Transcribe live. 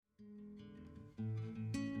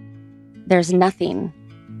there's nothing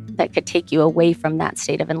that could take you away from that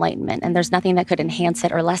state of enlightenment. And there's nothing that could enhance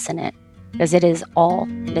it or lessen it, because it is all,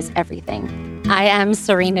 it is everything. I am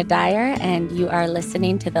Serena Dyer, and you are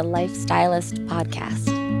listening to the Lifestylist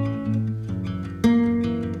Podcast.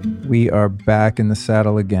 We are back in the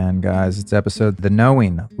saddle again, guys. It's episode The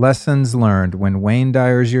Knowing, Lessons Learned When Wayne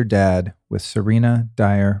Dyer's Your Dad with Serena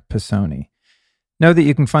Dyer-Pisoni. Know that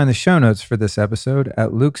you can find the show notes for this episode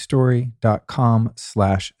at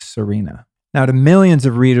lukestory.com/Serena. Now, to millions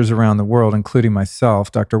of readers around the world, including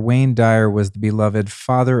myself, Dr. Wayne Dyer was the beloved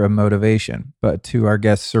father of motivation. But to our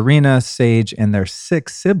guests Serena, Sage, and their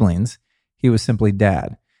 6 siblings, he was simply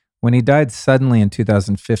dad. When he died suddenly in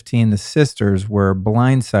 2015, the sisters were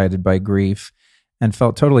blindsided by grief and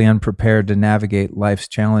felt totally unprepared to navigate life's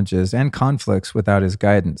challenges and conflicts without his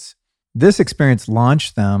guidance. This experience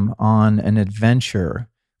launched them on an adventure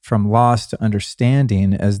from loss to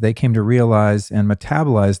understanding as they came to realize and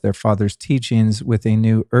metabolize their father's teachings with a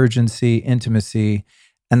new urgency, intimacy,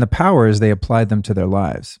 and the power as they applied them to their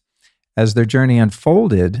lives. As their journey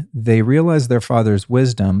unfolded, they realized their father's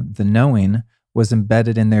wisdom, the knowing, was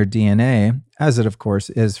embedded in their DNA, as it of course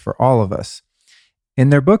is for all of us. In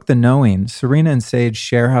their book, The Knowing, Serena and Sage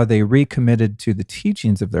share how they recommitted to the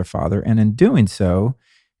teachings of their father, and in doing so,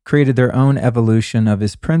 created their own evolution of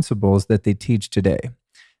his principles that they teach today.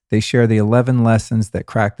 They share the 11 lessons that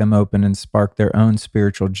crack them open and spark their own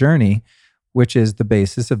spiritual journey, which is the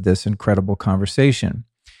basis of this incredible conversation.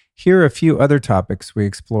 Here are a few other topics we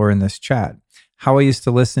explore in this chat. How I used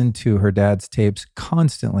to listen to her dad's tapes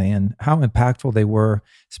constantly and how impactful they were,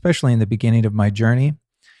 especially in the beginning of my journey.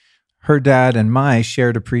 Her dad and my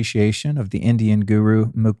shared appreciation of the Indian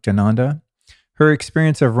guru Muktananda. Her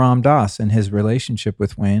experience of Ram Dass and his relationship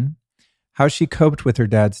with Wayne. How she coped with her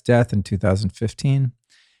dad's death in 2015.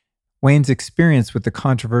 Wayne's experience with the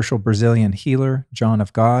controversial Brazilian healer, John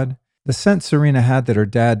of God. The sense Serena had that her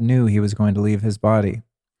dad knew he was going to leave his body.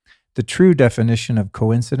 The true definition of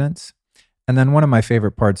coincidence. And then one of my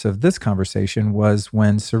favorite parts of this conversation was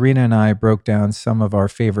when Serena and I broke down some of our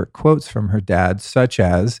favorite quotes from her dad, such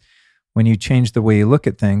as, when you change the way you look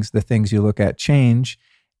at things, the things you look at change,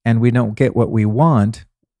 and we don't get what we want,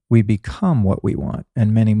 we become what we want,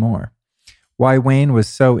 and many more. Why Wayne was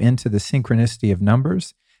so into the synchronicity of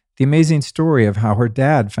numbers, the amazing story of how her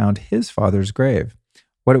dad found his father's grave,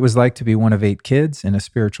 what it was like to be one of 8 kids in a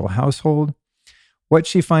spiritual household, what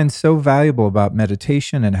she finds so valuable about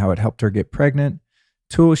meditation and how it helped her get pregnant,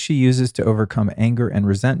 tools she uses to overcome anger and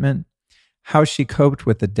resentment, how she coped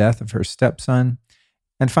with the death of her stepson,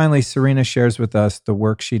 and finally, Serena shares with us the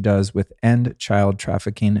work she does with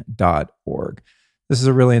endchildtrafficking.org. This is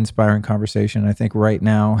a really inspiring conversation. I think right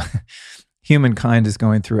now, humankind is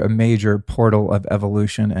going through a major portal of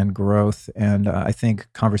evolution and growth, and I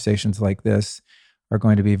think conversations like this are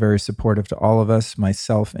going to be very supportive to all of us,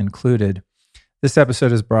 myself included. This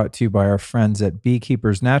episode is brought to you by our friends at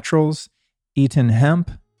Beekeepers Naturals, Eaton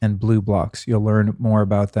Hemp, and Blue Blocks. You'll learn more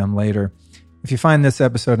about them later. If you find this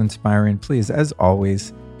episode inspiring, please, as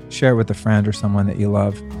always, share it with a friend or someone that you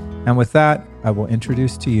love. And with that, I will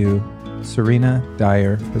introduce to you Serena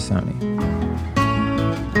Dyer-Pisoni.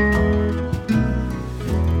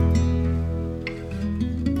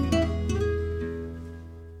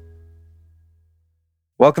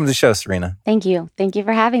 Welcome to the show, Serena. Thank you. Thank you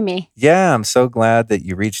for having me. Yeah, I'm so glad that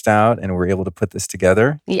you reached out and were able to put this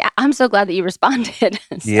together. Yeah, I'm so glad that you responded.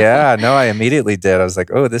 Yeah, no, I immediately did. I was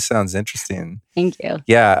like, oh, this sounds interesting. Thank you.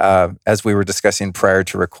 Yeah, as we were discussing prior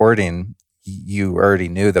to recording, you already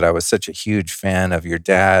knew that I was such a huge fan of your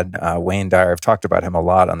dad, Wayne Dyer. I've talked about him a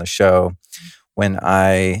lot on the show. When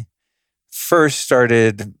I first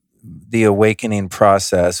started the awakening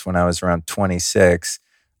process when I was around 26,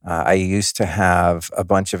 I used to have a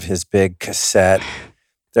bunch of his big cassette.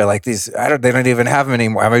 They're like these, they don't even have them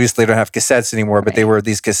anymore. Obviously, they don't have cassettes anymore, but they were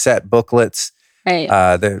these cassette booklets. Right.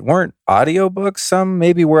 They weren't audiobooks. Some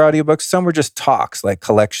maybe were audiobooks. Some were just talks, like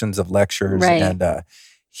collections of lectures. Right. And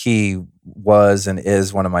he was and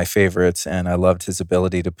is one of my favorites. And I loved his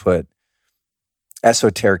ability to put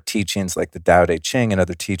esoteric teachings like the Tao Te Ching and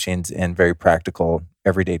other teachings in very practical,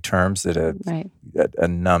 everyday terms that a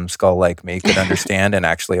numbskull like me could understand and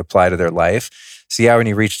actually apply to their life. So yeah, when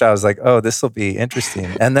you reached out, I was like, oh, this will be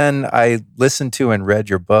interesting. And then I listened to and read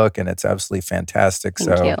your book, and it's absolutely fantastic.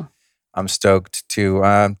 Thank you. I'm stoked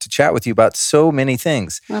to chat with you about so many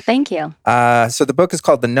things. Well, thank you. So the book is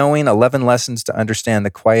called The Knowing, 11 Lessons to Understand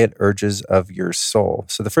the Quiet Urges of Your Soul.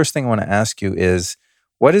 So the first thing I want to ask you is,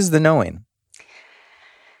 what is the knowing?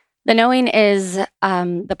 The knowing is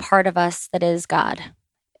the part of us that is God,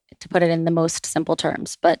 to put it in the most simple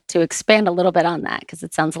terms. But to expand a little bit on that, because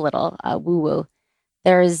it sounds a little woo-woo,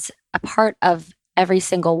 there's a part of every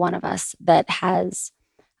single one of us that has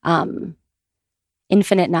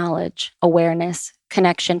infinite knowledge, awareness,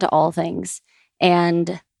 connection to all things.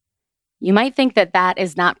 And you might think that that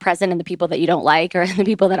is not present in the people that you don't like or in the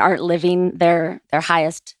people that aren't living their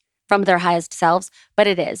highest selves, but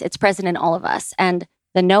it is. It's present in all of us. And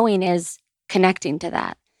the knowing is connecting to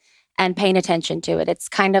that and paying attention to it. It's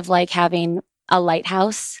kind of like having a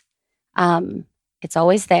lighthouse. It's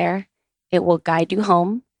always there. It will guide you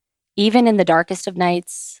home, even in the darkest of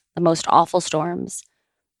nights, the most awful storms.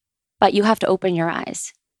 But you have to open your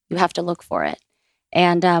eyes. You have to look for it.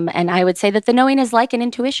 And I would say that the knowing is like an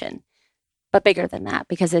intuition, but bigger than that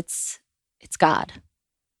because it's God.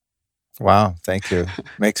 Wow, thank you.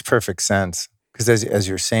 Makes perfect sense. Because as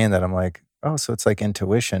you're saying that, I'm like, oh, so it's like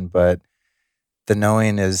intuition, but the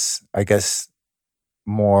knowing is, I guess,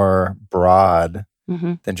 more broad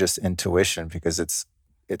than just intuition because it's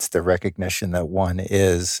the recognition that one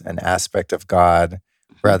is an aspect of God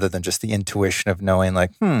rather than just the intuition of knowing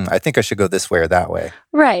like, I think I should go this way or that way.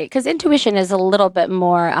 Right, because intuition is a little bit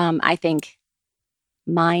more, I think,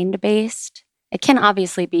 mind-based. It can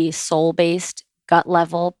obviously be soul-based, gut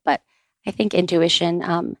level, but I think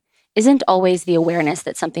intuition isn't always the awareness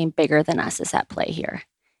that something bigger than us is at play here.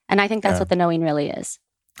 And I think that's what the knowing really is.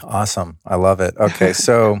 Awesome. I love it. Okay,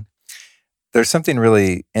 so there's something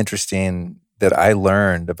really interesting that I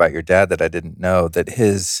learned about your dad that I didn't know, that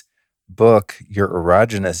his book, Your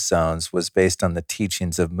Erogenous Zones, was based on the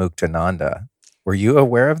teachings of Muktananda. Were you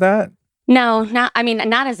aware of that? No, not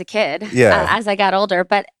as a kid, as I got older,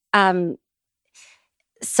 but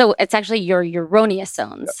so it's actually your erroneous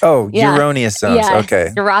zones. Oh, erroneous zones. Yeah.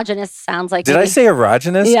 Okay. Erogenous sounds like... Did I say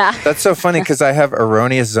erogenous? Yeah. That's so funny because I have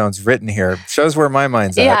erroneous zones written here. Shows where my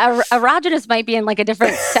mind's at. Yeah, erogenous might be in like a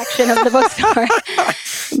different section of the bookstore.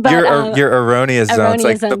 But, your erroneous zones,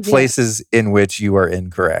 like the places in which you are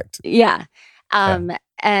incorrect. Yeah. And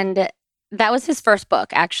that was his first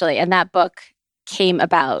book, actually. And that book came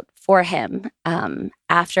about for him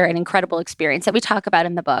after an incredible experience that we talk about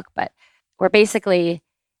in the book, but where basically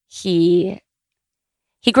he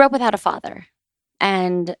grew up without a father,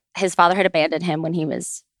 and his father had abandoned him when he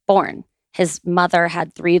was born. His mother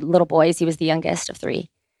had 3 little boys. He was the youngest of 3.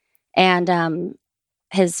 And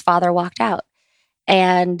his father walked out,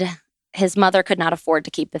 and his mother could not afford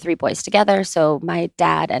to keep the 3 boys together. So my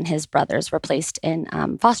dad and his brothers were placed in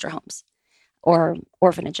foster homes or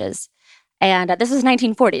orphanages. And this was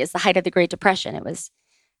 1940. It's the height of the Great Depression. It was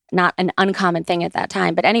not an uncommon thing at that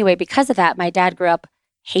time. But anyway, because of that, my dad grew up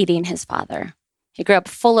hating his father. He grew up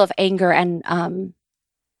full of anger and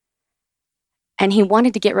he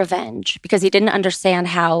wanted to get revenge because he didn't understand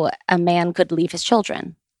how a man could leave his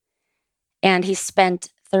children. And he spent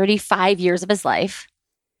 35 years of his life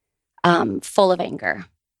full of anger.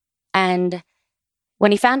 And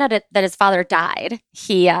when he found out that his father died,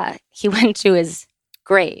 he went to his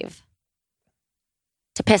grave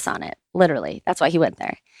to piss on it, literally. That's why he went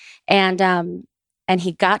there. And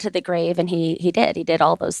he got to the grave and he did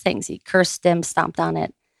all those things. He cursed him, stomped on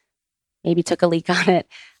it, maybe took a leak on it.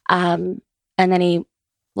 And then he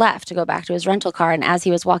left to go back to his rental car. And as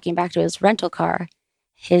he was walking back to his rental car,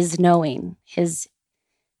 his knowing, his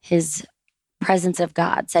presence of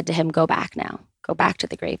God said to him, go back now, go back to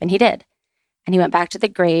the grave. And he did. And he went back to the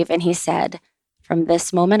grave and he said, from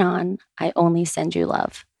this moment on, I only send you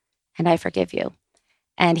love and I forgive you.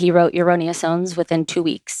 And he wrote Erroneous Zones within 2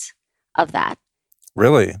 weeks of that.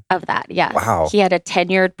 Really? Of that, yeah. Wow. He had a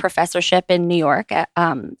tenured professorship in New York at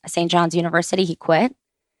St. John's University. He quit.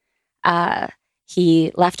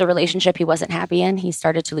 He left a relationship he wasn't happy in. He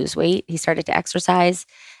started to lose weight. He started to exercise.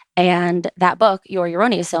 And that book, Your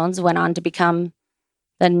Erroneous Zones, went on to become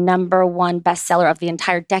the #1 bestseller of the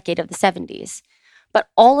entire decade of the 70s. But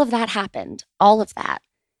all of that happened,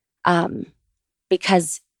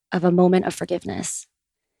 because of a moment of forgiveness.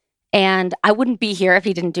 And I wouldn't be here if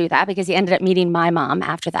he didn't do that because he ended up meeting my mom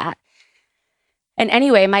after that. And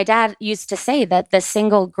anyway, my dad used to say that the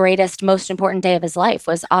single greatest, most important day of his life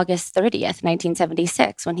was August 30th,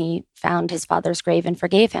 1976, when he found his father's grave and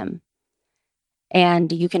forgave him. And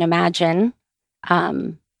you can imagine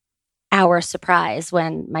our surprise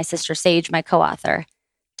when my sister Sage, my co-author,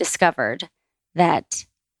 discovered that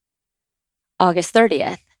August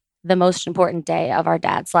 30th, the most important day of our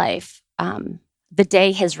dad's life, the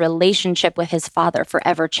day his relationship with his father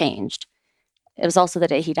forever changed. It was also the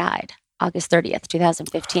day he died, August 30th,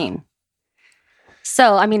 2015.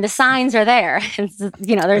 So, I mean, the signs are there.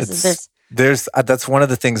 There's that's one of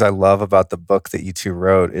the things I love about the book that you two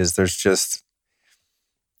wrote is there's just,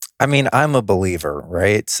 I mean, I'm a believer,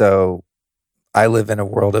 right? So I live in a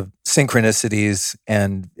world of synchronicities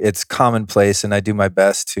and it's commonplace and I do my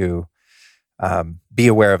best to be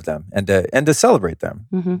aware of them and to celebrate them.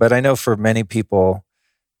 Mm-hmm. But I know for many people,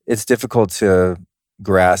 it's difficult to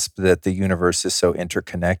grasp that the universe is so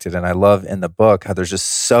interconnected. And I love in the book how there's just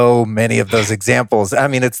so many of those examples. I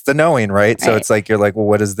mean, it's the knowing, right? So it's like, you're like, well,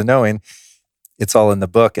 what is the knowing? It's all in the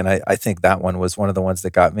book. And I think that one was one of the ones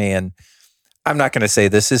that got me. And I'm not going to say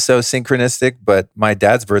this is so synchronistic, but my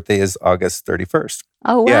dad's birthday is August 31st.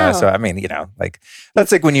 Oh, wow. Yeah. So, I mean, like,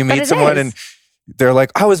 that's like when you meet someone and they're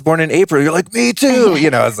like, I was born in April. You're like, me too.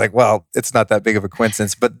 It's like, well, it's not that big of a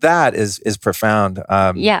coincidence, but that is profound.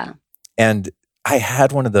 Yeah. And I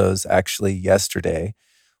had one of those actually yesterday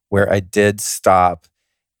where I did stop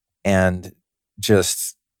and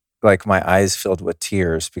just like my eyes filled with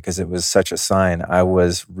tears because it was such a sign. I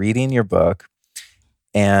was reading your book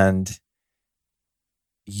and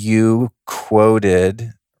you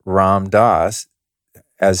quoted Ram Dass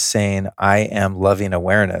as saying, I am loving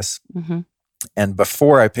awareness. Mm-hmm. And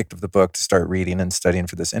before I picked up the book to start reading and studying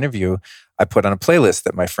for this interview, I put on a playlist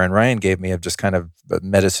that my friend Ryan gave me of just kind of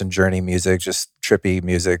medicine journey music, just trippy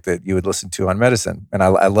music that you would listen to on medicine. And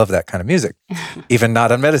I love that kind of music, even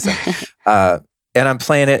not on medicine. And I'm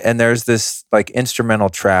playing it and there's this like instrumental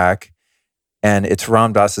track and it's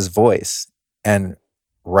Ram Dass's voice. And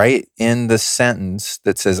right in the sentence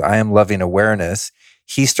that says, I am loving awareness,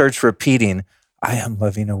 he starts repeating, I am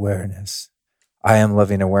loving awareness. I am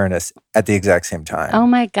loving awareness at the exact same time. Oh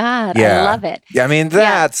my God. Yeah. I love it. Yeah. I mean,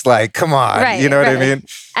 that's like, come on. Right, you know what I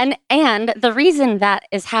mean? And the reason that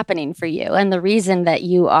is happening for you and the reason that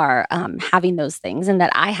you are having those things and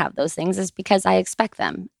that I have those things is because I expect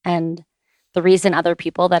them. And the reason other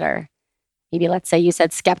people that are maybe, let's say you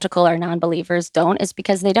said skeptical or non-believers don't is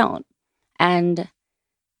because they don't. And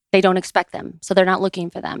they don't expect them. So they're not looking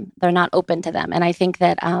for them. They're not open to them. And I think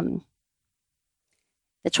that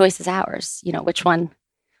the choice is ours. Which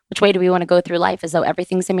way do we want to go through life, as though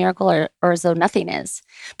everything's a miracle or as though nothing is?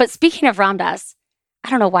 But speaking of Ram Dass, I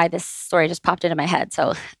don't know why this story just popped into my head.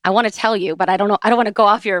 So I want to tell you, but I don't know. I don't want to go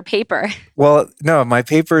off your paper. Well, no, my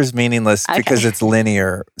paper is meaningless because it's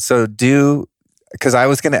linear. So because I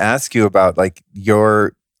was going to ask you about like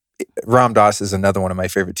Ram Dass is another one of my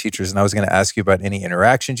favorite teachers. And I was going to ask you about any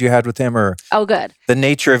interactions you had with him or good. The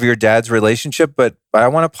nature of your dad's relationship. But I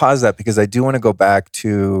want to pause that because I do want to go back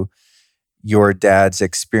to your dad's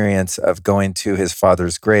experience of going to his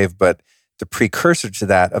father's grave, but the precursor to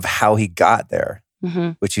that of how he got there,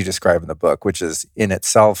 mm-hmm. which you describe in the book, which is in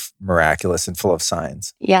itself miraculous and full of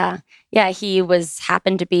signs. Yeah. Yeah. He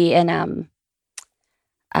happened to be in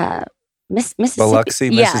Mississippi. Biloxi,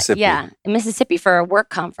 Mississippi. Yeah, in Mississippi for a work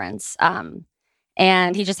conference.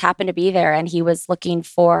 And he just happened to be there and he was looking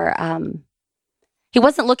for, he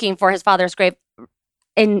wasn't looking for his father's grave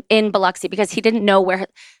in Biloxi because he didn't know where,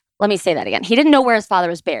 let me say that again. He didn't know where his father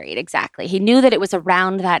was buried exactly. He knew that it was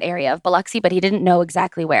around that area of Biloxi, but he didn't know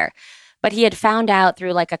exactly where. But he had found out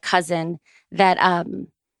through like a cousin that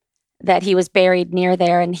he was buried near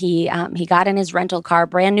there and he got in his rental car,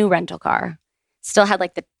 brand new rental car, still had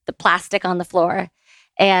like the plastic on the floor.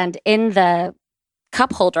 And in the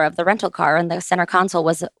cup holder of the rental car in the center console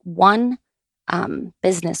was one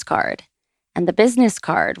business card. And the business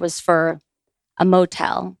card was for a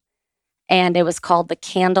motel. And it was called the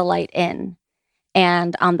Candlelight Inn.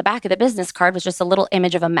 And on the back of the business card was just a little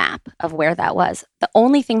image of a map of where that was. The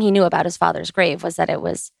only thing he knew about his father's grave was that it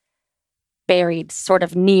was buried sort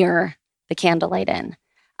of near the Candlelight Inn.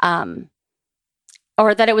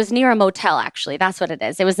 Or that it was near a motel, actually. That's what it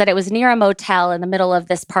is. It was that it was near a motel in the middle of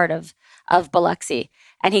this part of Biloxi.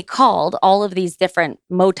 And he called all of these different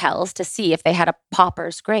motels to see if they had a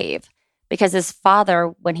pauper's grave. Because his father,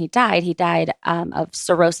 when he died of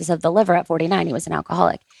cirrhosis of the liver at 49. He was an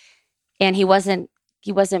alcoholic. And he wasn't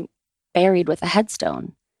buried with a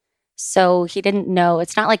headstone. So he didn't know.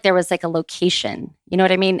 It's not like there was like a location. You know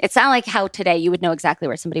what I mean? It's not like how today you would know exactly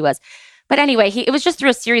where somebody was. But anyway, it was just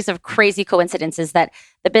through a series of crazy coincidences that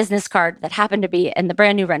the business card that happened to be in the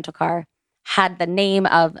brand new rental car had the name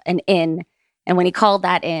of an inn. And when he called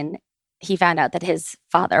that inn, he found out that his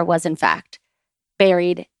father was in fact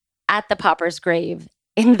buried at the pauper's grave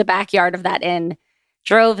in the backyard of that inn,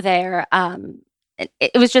 drove there.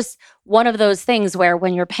 It was just one of those things where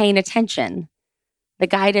when you're paying attention, the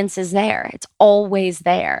guidance is there. It's always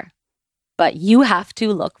there, but you have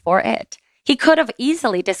to look for it. He could have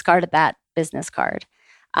easily discarded that business card.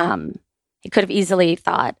 He could have easily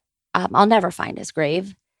thought, I'll never find his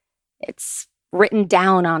grave. It's written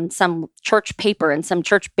down on some church paper in some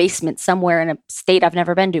church basement somewhere in a state I've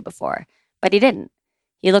never been to before. But he didn't.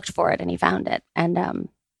 He looked for it and he found it. And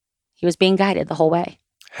he was being guided the whole way.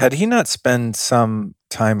 Had he not spent some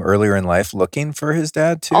time earlier in life looking for his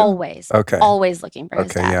dad too? Always. Okay. Always looking for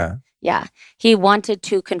his Okay, dad. yeah. Yeah. He wanted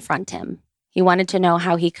to confront him. He wanted to know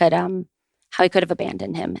how he could have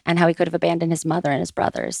abandoned him and how he could have abandoned his mother and his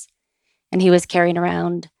brothers. And he was carrying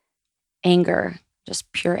around anger,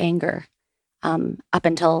 just pure anger, up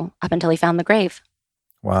until he found the grave.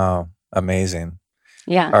 Wow. Amazing.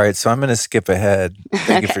 Yeah. All right, so I'm going to skip ahead.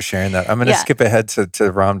 Thank you for sharing that. I'm going to skip ahead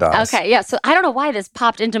to Ram Dass. Okay, yeah. So I don't know why this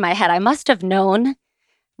popped into my head. I must have known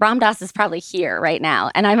Ram Dass is probably here right now.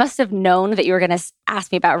 And I must have known that you were going to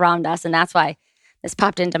ask me about Ram Dass, and that's why this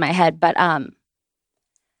popped into my head. But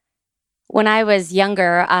when I was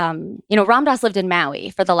younger, Ram Dass lived in Maui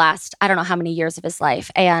for the last, I don't know how many years of his life.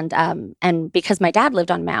 And because my dad lived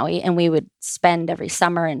on Maui and we would spend every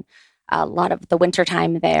summer and a lot of the winter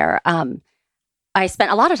time there, I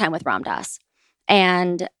spent a lot of time with Ram Dass.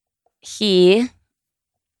 And he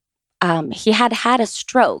had a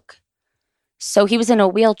stroke. So he was in a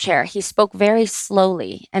wheelchair. He spoke very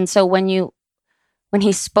slowly. And so when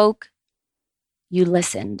he spoke, you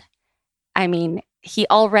listened. I mean, he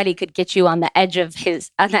already could get you on the edge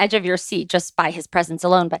of your seat just by his presence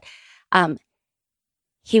alone. But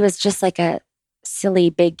he was just like a silly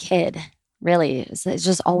big kid, really. It's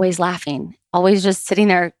just always laughing, always just sitting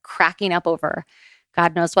there cracking up over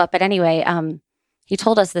God knows what. But anyway, he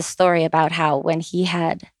told us this story about how when he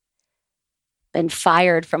had been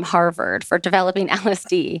fired from Harvard for developing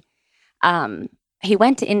LSD, he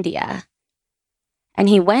went to India. And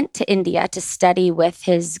he went to India to study with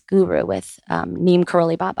his guru, with Neem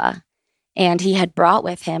Karoli Baba. And he had brought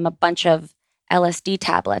with him a bunch of LSD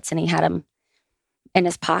tablets, and he had them in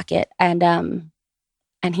his pocket. And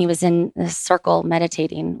he was in this circle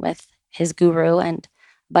meditating with his guru and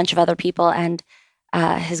a bunch of other people. And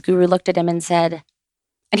his guru looked at him and said,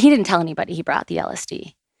 and he didn't tell anybody he brought the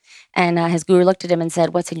LSD. And his guru looked at him and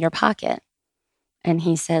said, "What's in your pocket?" And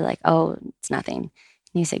he said, like, "Oh, it's nothing." And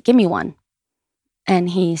he said, "Give me one."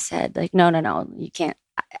 And he said, like, no, you can't.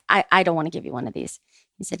 I don't want to give you one of these.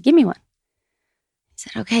 He said, "Give me one." He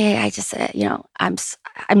said, "Okay." I just said,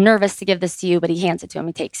 I'm nervous to give this to you, but he hands it to him.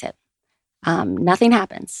 He takes it. Nothing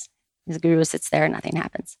happens. His guru sits there and nothing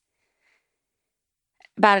happens.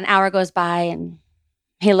 About an hour goes by and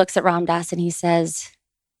he looks at Ram Dass and he says,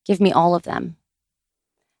 "Give me all of them."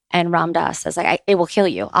 And Ram Dass says, like, "It will kill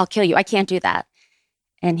you. I'll kill you. I can't do that."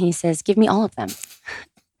 And he says, "Give me all of them."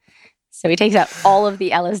 So he takes out all of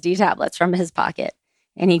the LSD tablets from his pocket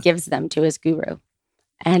and he gives them to his guru.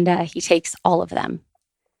 And he takes all of them.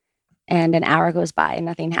 And an hour goes by and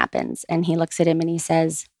nothing happens. And he looks at him and he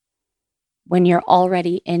says, "When you're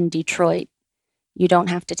already in Detroit, you don't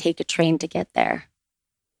have to take a train to get there."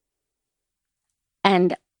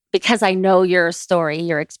 And because I know your story,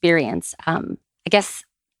 your experience, I guess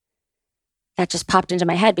that just popped into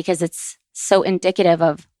my head because it's so indicative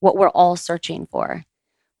of what we're all searching for.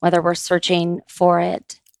 Whether we're searching for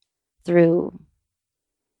it through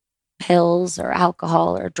pills or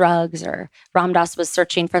alcohol or drugs, or Ram Dass was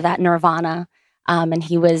searching for that nirvana, and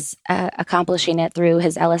he was accomplishing it through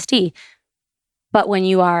his LSD. But when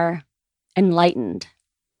you are enlightened,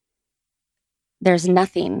 there's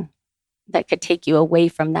nothing that could take you away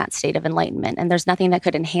from that state of enlightenment. And there's nothing that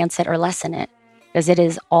could enhance it or lessen it, because it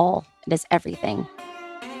is everything.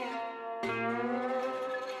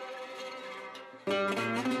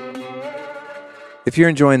 If you're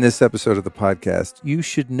enjoying this episode of the podcast, you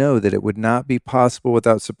should know that it would not be possible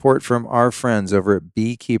without support from our friends over at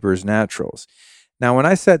Beekeepers Naturals. Now, when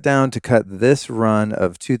I sat down to cut this run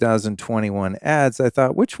of 2021 ads, I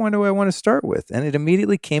thought, which one do I want to start with? And it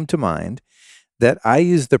immediately came to mind that I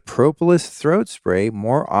use the Propolis throat spray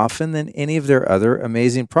more often than any of their other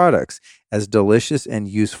amazing products, as delicious and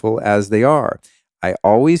useful as they are. I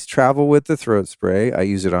always travel with the throat spray. I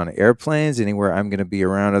use it on airplanes, anywhere I'm going to be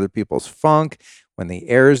around other people's funk, when the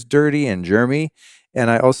air is dirty and germy.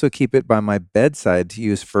 And I also keep it by my bedside to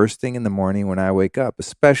use first thing in the morning when I wake up,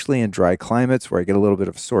 especially in dry climates where I get a little bit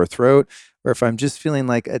of sore throat, or if I'm just feeling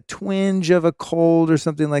like a twinge of a cold or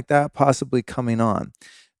something like that possibly coming on.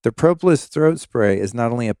 The Propolis throat spray is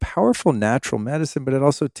not only a powerful natural medicine, but it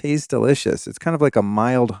also tastes delicious. It's kind of like a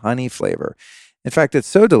mild honey flavor. In fact, it's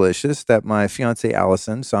so delicious that my fiance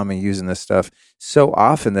Allison saw me using this stuff so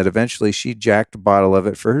often that eventually she jacked a bottle of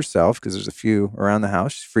it for herself, because there's a few around the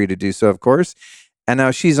house. She's free to do so, of course. And now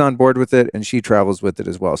she's on board with it and she travels with it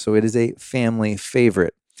as well. So it is a family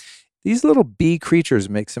favorite. These little bee creatures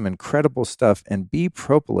make some incredible stuff, and bee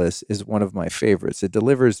propolis is one of my favorites. It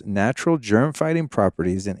delivers natural germ-fighting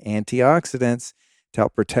properties and antioxidants to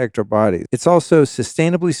help protect our bodies. It's also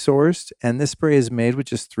sustainably sourced, and this spray is made with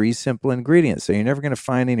just 3 simple ingredients. So you're never going to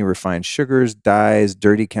find any refined sugars, dyes,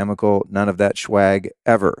 dirty chemical, none of that swag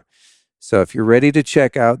ever. So if you're ready to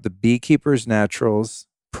check out the Beekeepers Naturals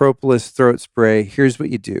Propolis Throat Spray, here's what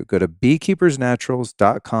you do. Go to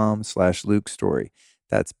beekeepersnaturals.com/LukeStory.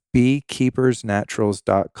 That's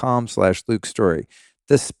beekeepersnaturals.com/LukeStory.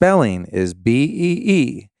 The spelling is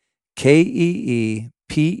BeeKeepersNaturals.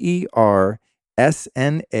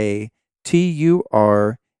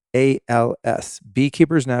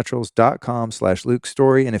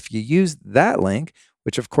 beekeepersnaturals.com/LukeStory. And if you use that link,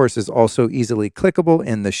 which of course is also easily clickable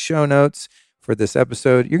in the show notes for this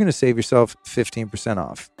episode, you're going to save yourself 15%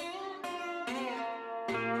 off.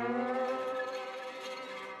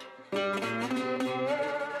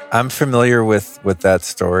 I'm familiar with that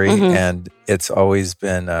story, and it's always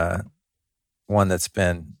been one that's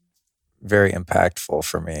been very impactful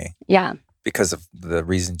for me. Yeah. Because of the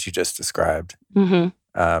reasons you just described.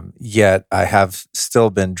 Yet I have still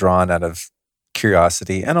been drawn out of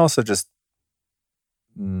curiosity and also just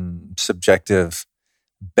subjective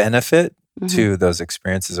benefit to those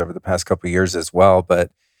experiences over the past couple of years as well.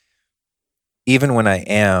 But even when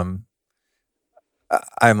I'm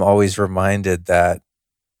always reminded that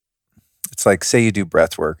it's like, say you do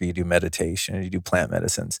breath work or you do meditation or you do plant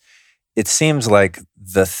medicines. It seems like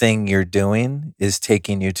the thing you're doing is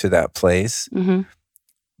taking you to that place,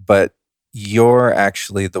 but you're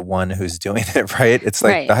actually the one who's doing it, right? It's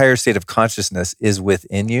like the higher state of consciousness is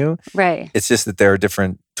within you. Right. It's just that there are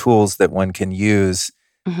different tools that one can use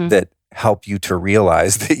that help you to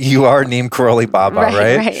realize that you are Neem Karoli Baba,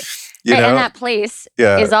 right? Right. And that place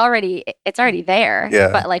is already there.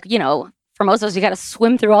 Yeah. But like, for most of us, you got to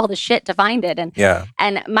swim through all the shit to find it. And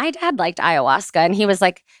my dad liked ayahuasca, and he was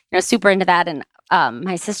like, super into that. And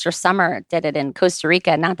my sister Summer did it in Costa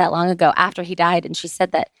Rica not that long ago after he died. And she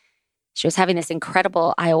said that she was having this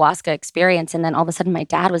incredible ayahuasca experience. And then all of a sudden my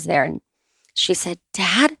dad was there, and she said,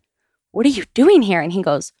 "Dad, what are you doing here?" And he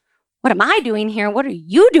goes, "What am I doing here? What are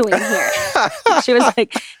you doing here?" She was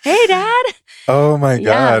like, "Hey, Dad." Oh my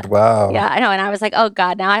God. Wow. Yeah, I know. And I was like, oh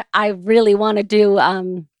God, now I really want to do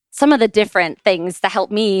some of the different things to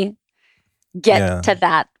help me get to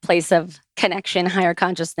that place of connection, higher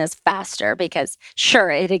consciousness faster, because sure,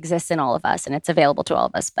 it exists in all of us and it's available to all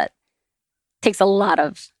of us, but it takes a lot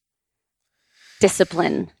of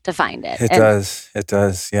discipline to find it. It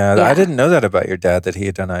does. Yeah. I didn't know that about your dad, that he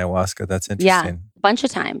had done ayahuasca. That's interesting. Yeah, a bunch of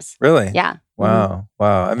times. Really? Yeah. Wow.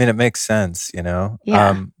 Wow. I mean, it makes sense, Yeah.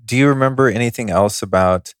 Do you remember anything else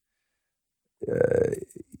about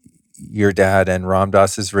your dad and Ram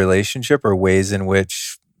Dass's relationship, or ways in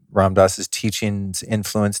which Ram Dass's teachings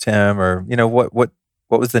influenced him, or what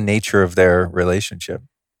was the nature of their relationship?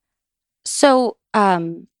 So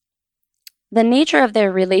the nature of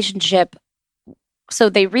their relationship, so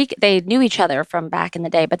they knew each other from back in the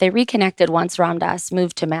day, but they reconnected once Ram Dass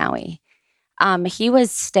moved to Maui. He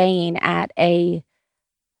was staying at an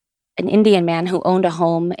Indian man who owned a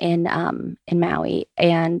home in Maui,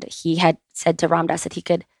 and he had said to Ram Dass that he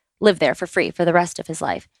could live there for free for the rest of his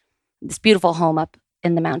life. This beautiful home up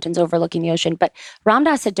in the mountains overlooking the ocean. But Ram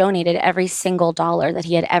Dass had donated every single dollar that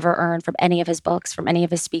he had ever earned from any of his books, from any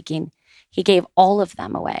of his speaking. He gave all of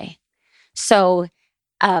them away. So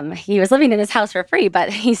he was living in his house for free,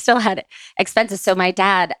 but he still had expenses. So my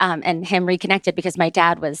dad and him reconnected because my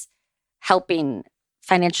dad was helping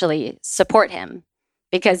financially support him,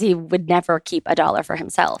 because he would never keep a dollar for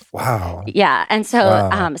himself. Wow. Yeah. And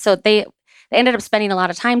so so they ended up spending a lot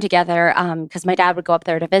of time together, because my dad would go up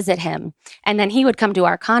there to visit him. And then he would come to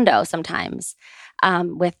our condo sometimes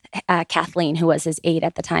with Kathleen, who was his aide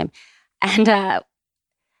at the time. And I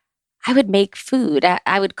would make food.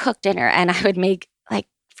 I would cook dinner, and I would make like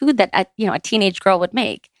food that a teenage girl would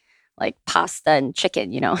make, like pasta and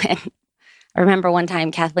chicken, And I remember one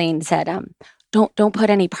time Kathleen said, don't put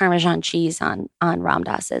any Parmesan cheese on Ram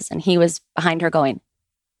Dass's. And he was behind her going,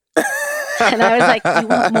 and I was like, "You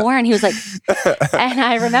want more?" And he was like, and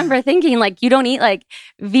I remember thinking, like, you don't eat like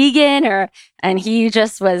vegan and he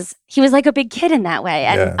was like a big kid in that way.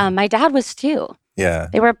 And my dad was too. Yeah.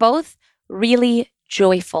 They were both really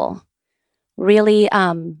joyful, really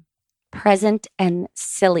present and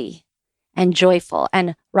silly and joyful.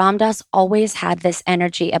 And Ram Dass always had this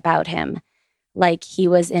energy about him, like he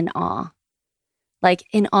was in awe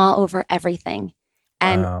over everything.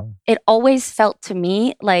 And it always felt to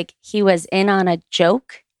me like he was in on a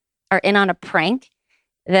joke or in on a prank,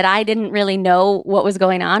 that I didn't really know what was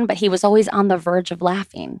going on, but he was always on the verge of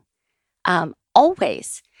laughing.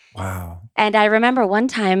 Always. Wow. And I remember one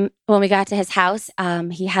time when we got to his house,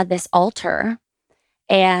 he had this altar,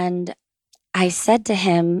 and I said to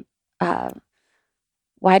him,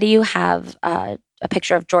 why do you have a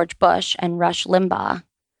picture of George Bush and Rush Limbaugh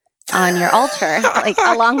on your altar, like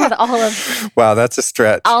along with wow, that's a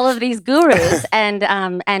stretch. all of these gurus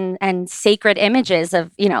and sacred images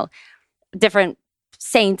of, different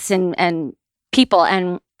saints and people.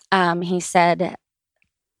 And he said,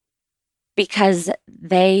 because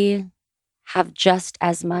they have just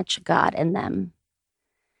as much God in them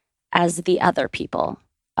as the other people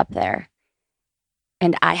up there.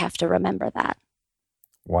 And I have to remember that.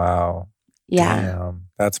 Wow. Yeah. Damn,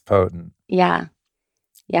 that's potent. Yeah.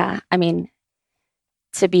 Yeah. I mean,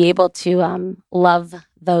 to be able to love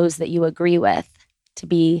those that you agree with, to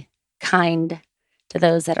be kind to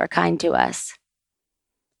those that are kind to us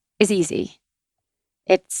is easy.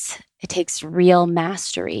 It takes real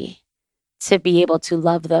mastery to be able to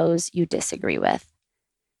love those you disagree with,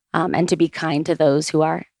 and to be kind to those who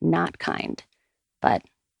are not kind. But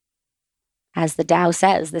as the Tao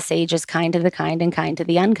says, the sage is kind to the kind and kind to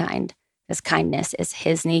the unkind, because kindness is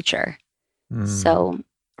his nature. So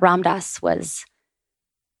Ram Dass was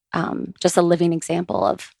just a living example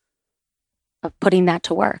of putting that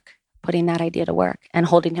to work, putting that idea to work, and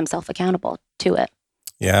holding himself accountable to it.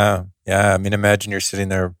 Yeah. I mean, imagine you're sitting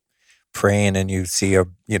there praying and you see a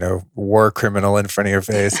war criminal in front of your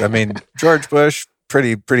face. I mean, George Bush,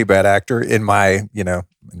 pretty bad actor in my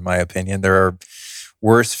opinion. There are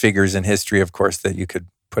worse figures in history, of course, that you could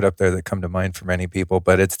put up there that come to mind for many people,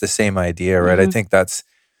 but it's the same idea, right? I think that's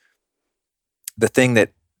the thing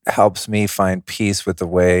that helps me find peace with the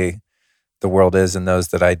way the world is and those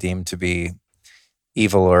that I deem to be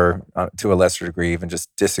evil or to a lesser degree even just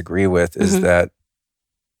disagree with is that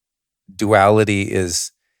duality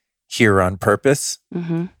is here on purpose,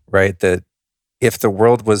 right? That if the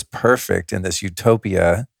world was perfect in this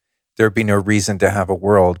utopia, there'd be no reason to have a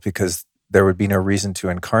world, because there would be no reason to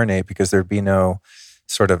incarnate, because there'd be no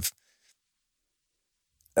sort of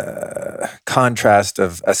contrast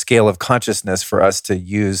of a scale of consciousness for us to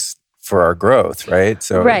use for our growth, right?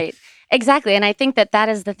 So, right, exactly. And I think that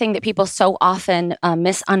is the thing that people so often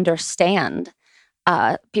misunderstand.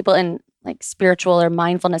 People in like spiritual or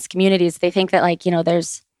mindfulness communities, they think that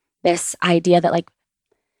there's this idea that like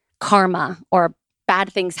karma or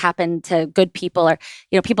bad things happen to good people, or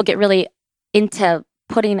people get really into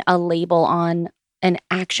putting a label on an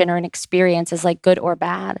action or an experience as like good or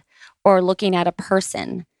bad, or looking at a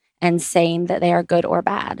person and saying that they are good or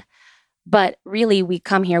bad. But really, we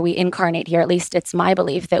come here, we incarnate here, at least it's my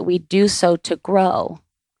belief, that we do so to grow,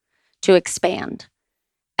 to expand.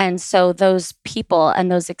 And so those people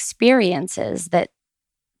and those experiences that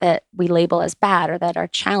we label as bad or that are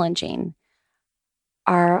challenging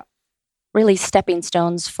are really stepping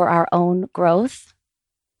stones for our own growth.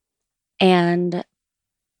 And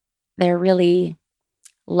they're really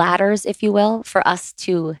ladders, if you will, for us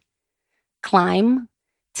to climb,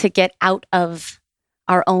 to get out of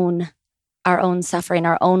our own suffering,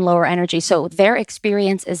 our own lower energy. So their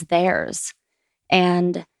experience is theirs.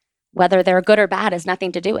 And whether they're good or bad has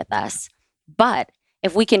nothing to do with us. But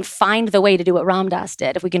if we can find the way to do what Ram Dass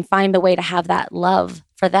did, if we can find the way to have that love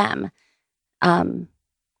for them, then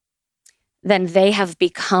they have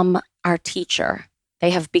become our teacher. They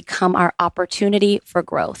have become our opportunity for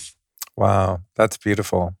growth. wow, that's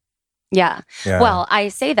beautiful. Yeah. Well, I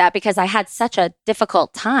say that because I had such a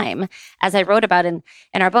difficult time, as I wrote about in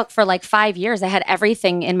our book. For like 5 years, I had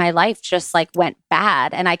everything in my life just like went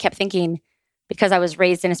bad. And I kept thinking, because I was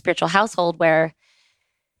raised in a spiritual household where,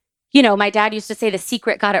 my dad used to say the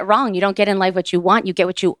secret got it wrong. You don't get in life what you want, you get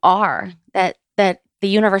what you are, that the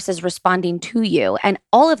universe is responding to you. And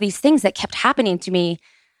all of these things that kept happening to me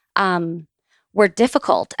were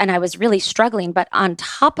difficult, and I was really struggling. But on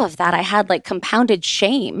top of that, I had like compounded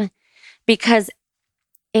shame, because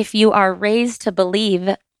if you are raised to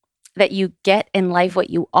believe that you get in life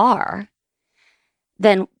what you are,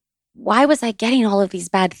 then why was I getting all of these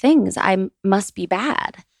bad things? I must be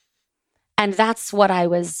bad. And that's what I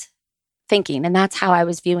was thinking, and that's how I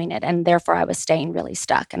was viewing it. And therefore I was staying really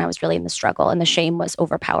stuck, and I was really in the struggle, and the shame was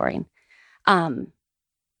overpowering.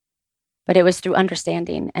 But it was through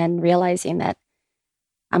understanding and realizing that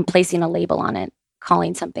I'm placing a label on it,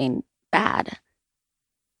 calling something bad.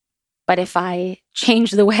 But if I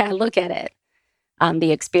change the way I look at it,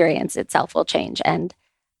 the experience itself will change. And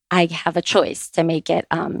I have a choice to make it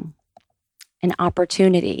an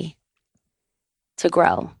opportunity to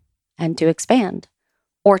grow and to expand,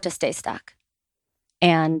 or to stay stuck.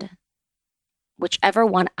 And whichever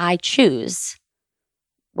one I choose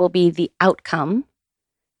will be the outcome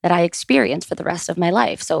that I experience for the rest of my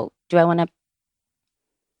life. So do I want to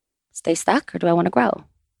stay stuck, or do I want to grow?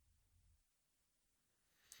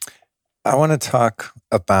 I want to talk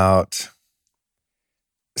about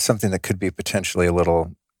something that could be potentially a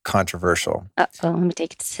little controversial. Let me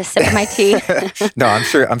take a sip of my tea. No, I'm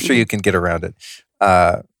sure you can get around it.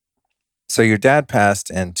 So your dad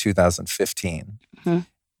passed in 2015. Mm-hmm.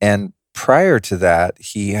 And prior to that,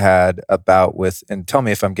 he had a bout with, and tell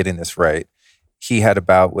me if I'm getting this right, he had a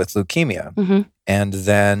bout with leukemia. Mm-hmm. And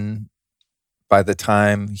then by the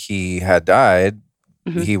time he had died,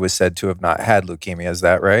 Mm-hmm. he was said to have not had leukemia. Is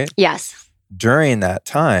that right? Yes. During that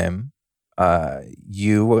time,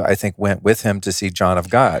 you, I think, went with him to see John of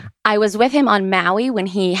God. I was with him on Maui when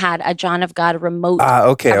he had a John of God remote.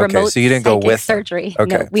 Okay. So you didn't go with surgery. him.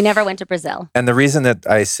 Okay. No, we never went to Brazil. And the reason that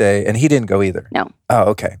I say, and he didn't go either. No. Oh,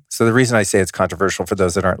 okay. So the reason I say it's controversial for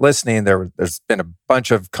those that aren't listening, there's been a bunch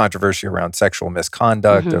of controversy around sexual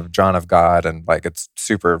misconduct of John of God, and like it's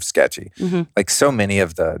super sketchy. Like so many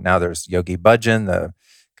of now there's Yogi Bhajan, the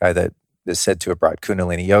guy that is said to have brought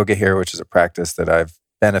Kundalini Yoga here, which is a practice that I've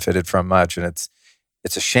benefited from much, and it's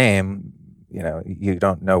a shame. You know, you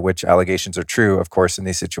don't know which allegations are true, of course, in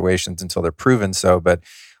these situations until they're proven so. But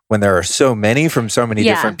when there are so many from so many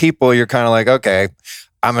different people, you're kind of like, okay,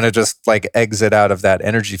 I'm going to just like exit out of that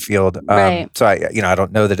energy field. Right. So I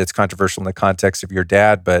don't know that it's controversial in the context of your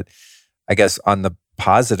dad, but I guess on the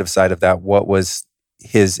positive side of that, what was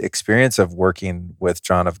his experience of working with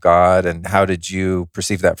John of God, and how did you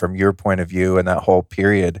perceive that from your point of view in that whole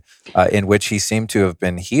period in which he seemed to have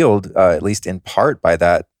been healed, at least in part, by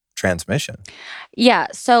that transmission? Yeah.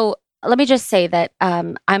 So let me just say that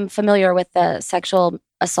I'm familiar with the sexual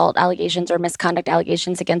assault allegations or misconduct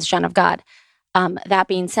allegations against John of God. That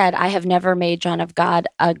being said, I have never made John of God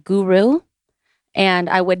a guru, and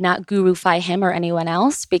I would not gurufy him or anyone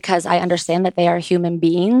else because I understand that they are human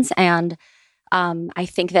beings, and I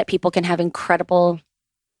think that people can have incredible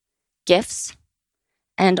gifts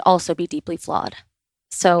and also be deeply flawed.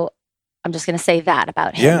 So I'm just going to say that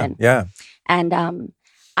about him. And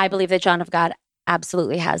I believe that John of God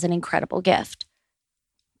absolutely has an incredible gift,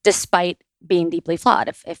 despite being deeply flawed,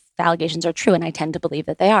 if the allegations are true, and I tend to believe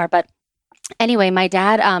that they are. But anyway, my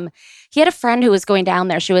dad, he had a friend who was going down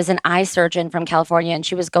there. She was an eye surgeon from California, and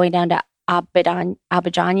she was going down to Abidjan.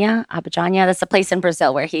 That's a place in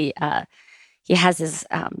Brazil where he has his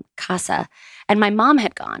casa. And my mom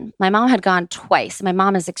had gone. My mom had gone twice. My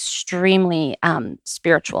mom is extremely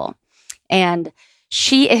spiritual. And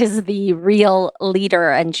she is the real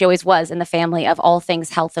leader, and she always was in the family, of all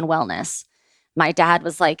things health and wellness. My dad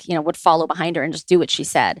was like, would follow behind her and just do what she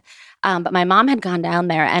said. But my mom had gone down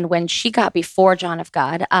there. And when she got before John of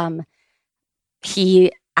God,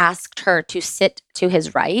 he asked her to sit to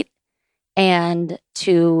his right and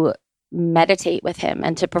to meditate with him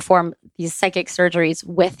and to perform these psychic surgeries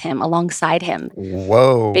with him, alongside him.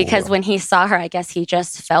 Whoa. Because when he saw her, I guess he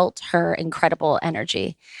just felt her incredible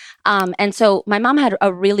energy. And so my mom had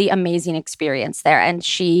a really amazing experience there, and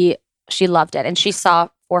she loved it. And she saw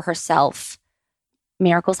for herself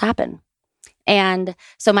miracles happen. And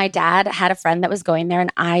so my dad had a friend that was going there,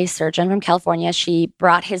 an eye surgeon from California. She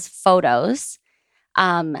brought his photos,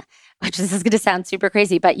 which is going to sound super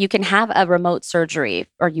crazy, but you can have a remote surgery,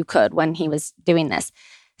 or you could when he was doing this.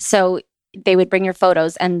 So they would bring your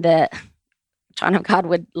photos, and the John of God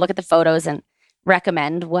would look at the photos and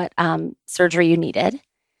recommend what surgery you needed.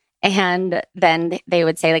 And then they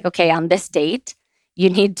would say, like, okay, on this date, you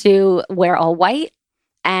need to wear all white,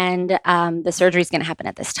 and the surgery is going to happen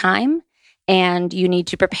at this time, and you need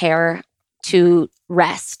to prepare to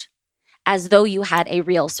rest as though you had a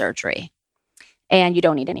real surgery. And you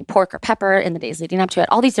don't need any pork or pepper in the days leading up to it,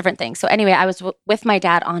 all these different things. So anyway, I was with my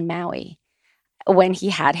dad on Maui when he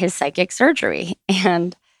had his psychic surgery,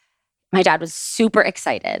 and my dad was super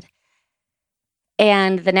excited.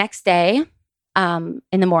 And the next day, in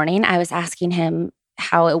the morning, I was asking him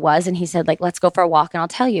how it was, and he said, like, let's go for a walk and I'll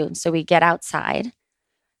tell you. So we get outside,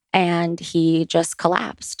 and he just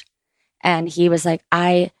collapsed. And he was like,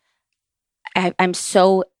 I'm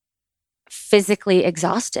so physically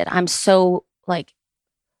exhausted. I'm so like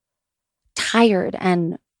tired,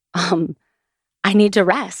 and I need to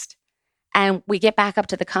rest. And we get back up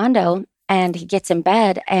to the condo, and he gets in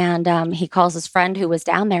bed, and he calls his friend who was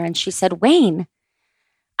down there, and she said, Wayne,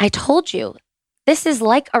 I told you, this is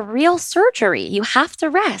like a real surgery. You have to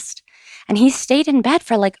rest. And he stayed in bed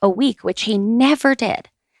for like a week, which he never did,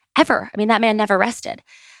 ever. I mean, that man never rested.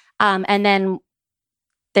 And then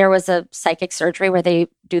there was a psychic surgery where they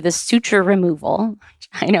do the suture removal.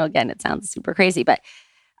 I know, again, it sounds super crazy, but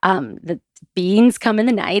the beings come in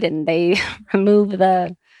the night and they remove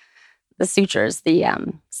the sutures, the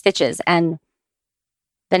stitches. And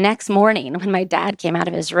the next morning, when my dad came out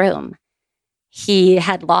of his room, he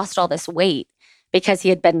had lost all this weight because he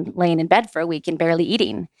had been laying in bed for a week and barely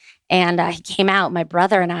eating. And he came out, my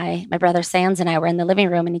brother Sans and I were in the living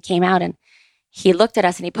room, and he came out and he looked at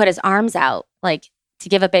us and he put his arms out like to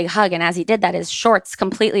give a big hug. And as he did that, his shorts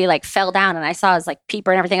completely like fell down, and I saw his like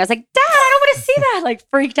peeper and everything. I was like, Dad, I don't want to see that. Like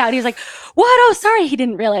freaked out. He was like, what? Oh, sorry. He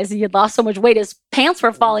didn't realize he had lost so much weight. His pants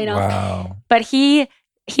were falling off. Wow. But he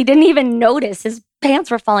didn't even notice his pants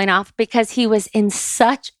were falling off because he was in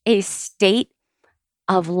such a state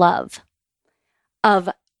of love, of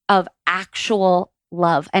actual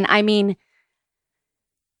love. And I mean,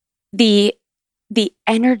 the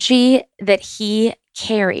energy that he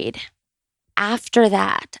carried after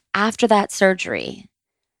that surgery,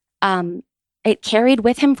 it carried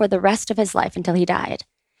with him for the rest of his life until he died.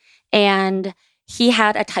 And he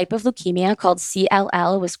had a type of leukemia called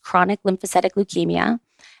CLL. It was chronic lymphocytic leukemia.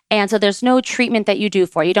 And so there's no treatment that you do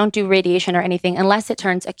for it. You don't do radiation or anything unless it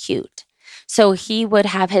turns acute. So he would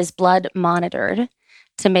have his blood monitored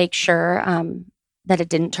to make sure that it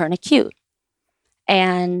didn't turn acute.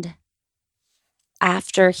 And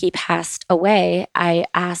after he passed away, I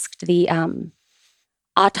asked the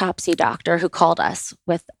autopsy doctor who called us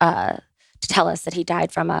with to tell us that he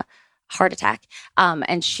died from a heart attack.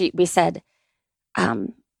 And we said,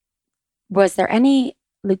 was there any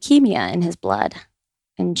leukemia in his blood?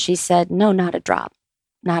 And she said, no, not a drop,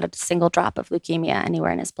 not a single drop of leukemia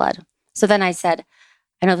anywhere in his blood. So then I said,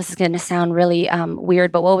 I know this is going to sound really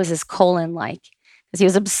weird, but what was his colon like? Because he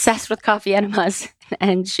was obsessed with coffee enemas.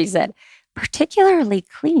 And she said, particularly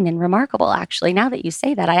clean and remarkable, actually. Now that you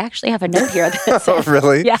say that, I actually have a note here. That says, oh,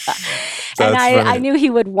 really? Yeah. And I knew he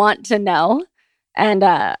would want to know, and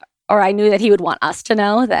or I knew that he would want us to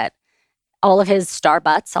know that all of his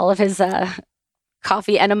Starbucks, all of his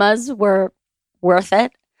coffee enemas were worth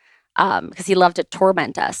it, because he loved to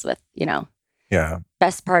torment us with,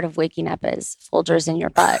 best part of waking up is Folgers in your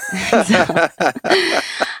butt. So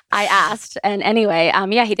I asked, and anyway,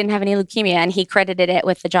 he didn't have any leukemia, and he credited it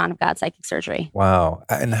with the John of God psychic surgery. Wow.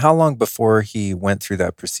 And how long before he went through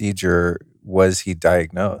that procedure was he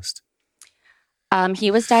diagnosed? He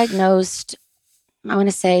was diagnosed, I want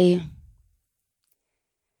to say,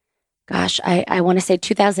 I want to say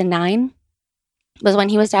 2009 was when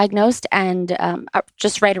he was diagnosed, and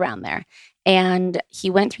just right around there. And he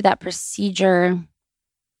went through that procedure,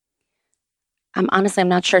 I'm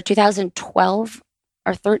not sure, 2012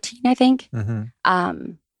 or 13, I think.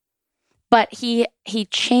 Mm-hmm. But he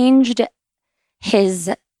changed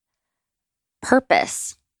his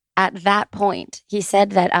purpose at that point. He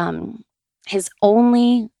said that his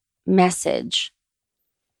only message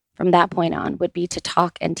from that point on would be to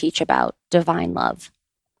talk and teach about divine love.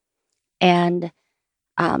 And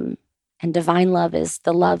divine love is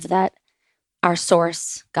the love that our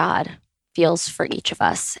source, God, feels for each of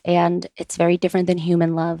us. And it's very different than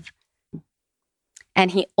human love.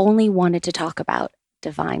 And he only wanted to talk about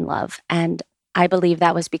divine love. And I believe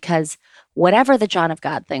that was because whatever the John of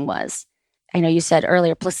God thing was, I know you said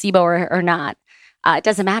earlier, placebo or not, it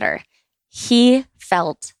doesn't matter. He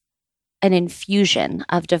felt an infusion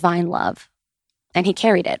of divine love, and he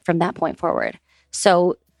carried it from that point forward.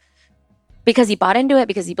 So because he bought into it,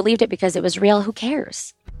 because he believed it, because it was real, who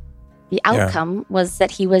cares? The outcome was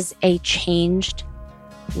that he was a changed,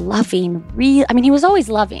 loving, he was always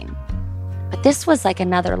loving, but this was like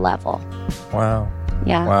another level. Wow.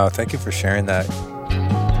 Yeah. Wow. Thank you for sharing that.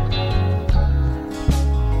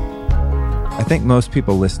 I think most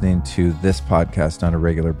people listening to this podcast on a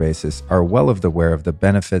regular basis are well aware of the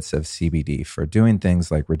benefits of CBD for doing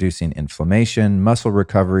things like reducing inflammation, muscle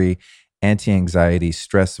recovery, anti-anxiety,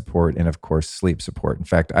 stress support, and of course, sleep support. In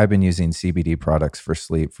fact, I've been using CBD products for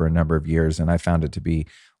sleep for a number of years, and I found it to be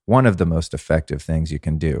one of the most effective things you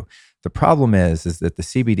can do. The problem is that the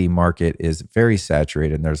CBD market is very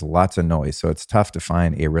saturated and there's lots of noise, so it's tough to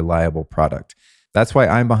find a reliable product. That's why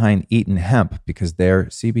I'm behind Eaton Hemp, because their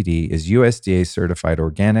CBD is USDA certified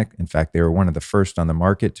organic. In fact, they were one of the first on the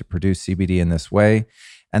market to produce CBD in this way.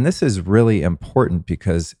 And this is really important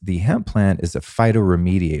because the hemp plant is a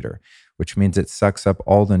phytoremediator, which means it sucks up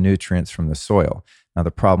all the nutrients from the soil. Now,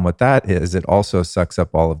 the problem with that is it also sucks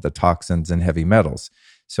up all of the toxins and heavy metals.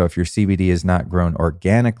 So if your CBD is not grown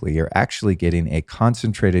organically, you're actually getting a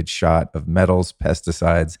concentrated shot of metals,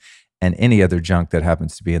 pesticides, and any other junk that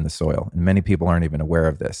happens to be in the soil. And many people aren't even aware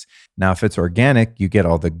of this. Now, if it's organic, you get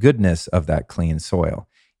all the goodness of that clean soil.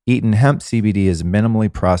 Eaton Hemp CBD is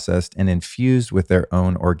minimally processed and infused with their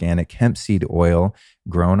own organic hemp seed oil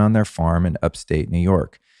grown on their farm in upstate New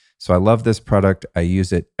York. So I love this product. I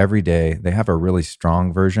use it every day. They have a really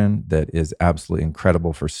strong version that is absolutely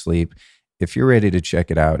incredible for sleep. If you're ready to check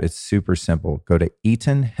it out, it's super simple. Go to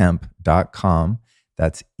eatonhemp.com.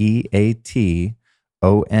 That's EATONHEMP.com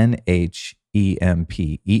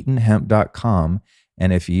eatonhemp.com.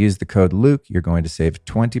 And if you use the code Luke, you're going to save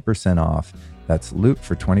 20% off. That's Luke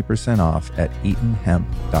for 20% off at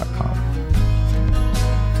eatonhemp.com.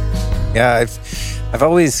 Yeah, I've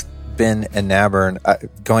always been enamored,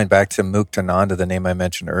 going back to Muktananda, the name I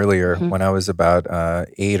mentioned earlier. When I was about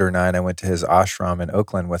 8 or 9, I went to his ashram in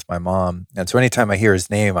Oakland with my mom. And so anytime I hear his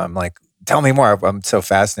name, I'm like, tell me more. I'm so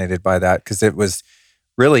fascinated by that because it was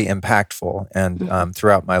really impactful. And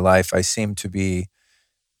throughout my life, I seem to be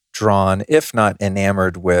drawn, if not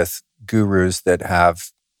enamored, with gurus that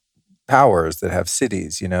have powers, that have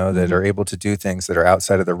cities, that are able to do things that are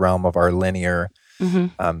outside of the realm of our linear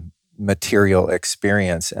material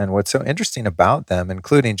experience. And what's so interesting about them,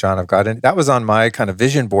 including John of God, and that was on my kind of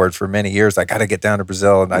vision board for many years. I got to get down to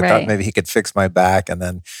Brazil, and I thought maybe he could fix my back. And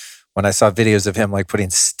then when I saw videos of him like putting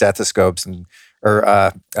stethoscopes or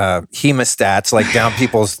hemostats like down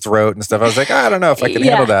people's throat and stuff, I was like, I don't know if I can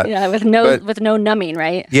handle that. Yeah, with no numbing,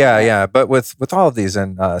 right? Yeah. But with all of these,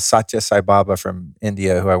 and Satya Sai Baba from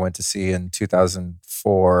India, who I went to see in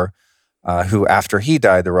 2004, who after he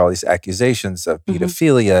died, there were all these accusations of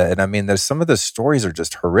pedophilia. And I mean, there's some of the stories are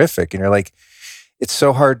just horrific. And you're like, it's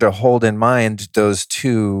so hard to hold in mind those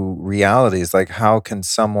two realities. Like, how can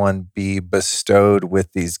someone be bestowed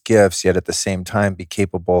with these gifts, yet at the same time be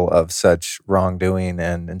capable of such wrongdoing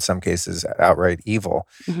and in some cases outright evil?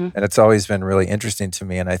 And it's always been really interesting to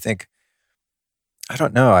me. And I think, I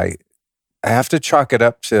don't know, I have to chalk it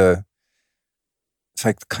up to, it's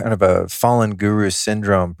like kind of a fallen guru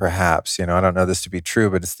syndrome, perhaps. I don't know this to be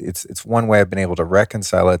true, but it's one way I've been able to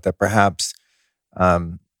reconcile it, that perhaps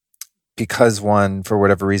because one, for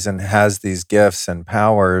whatever reason, has these gifts and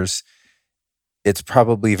powers, it's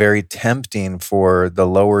probably very tempting for the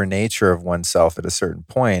lower nature of oneself at a certain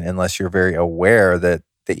point, unless you're very aware that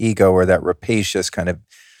the ego, or that rapacious kind of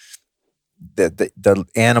the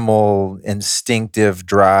animal instinctive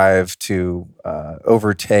drive to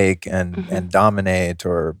overtake and dominate,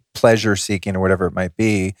 or pleasure seeking, or whatever it might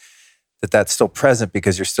be, that's still present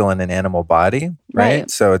because you're still in an animal body,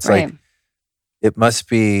 right? So it's like, it must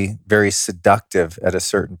be very seductive at a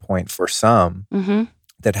certain point for some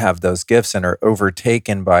that have those gifts and are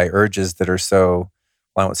overtaken by urges that are so,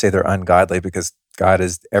 well, I won't say they're ungodly, because God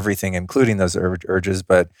is everything, including those urges,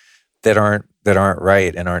 but that aren't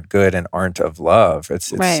right and aren't good and aren't of love. It's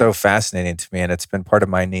so fascinating to me, and it's been part of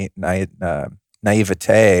my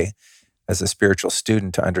naivete as a spiritual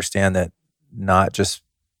student to understand that not just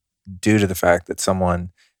due to the fact that someone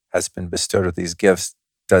has been bestowed with these gifts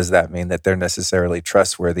does that mean that they're necessarily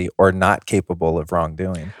trustworthy or not capable of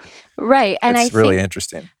wrongdoing. Right. And it's really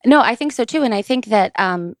interesting. No, I think so too. And I think that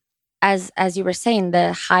as you were saying,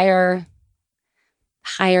 the higher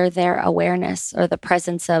their awareness or the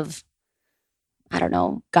presence of, I don't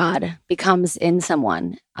know, God becomes in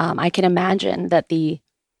someone, I can imagine that the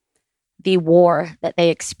war that they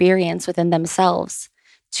experience within themselves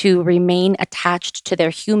to remain attached to their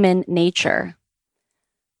human nature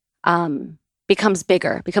becomes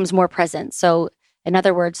bigger, becomes more present. So in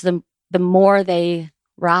other words, the more they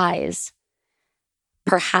rise,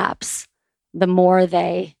 perhaps the more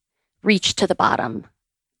they reach to the bottom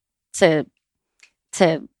to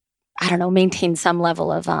I don't know, maintain some level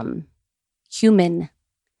of human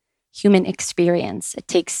experience. It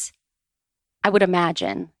takes, I would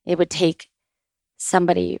imagine, it would take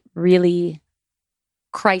somebody really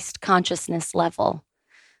Christ consciousness level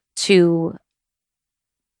to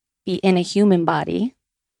be in a human body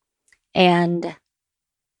and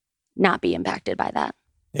not be impacted by that.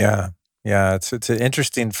 Yeah. It's an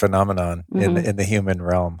interesting phenomenon in the human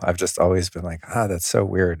realm. I've just always been like, that's so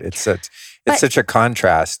weird. It's such a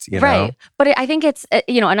contrast, right? But I think it's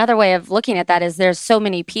another way of looking at that is there's so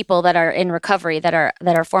many people that are in recovery that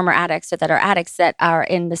are former addicts or that are addicts that are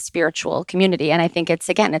in the spiritual community, and I think it's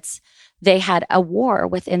they had a war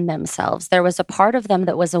within themselves. There was a part of them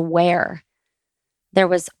that was aware. There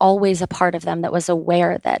was always a part of them that was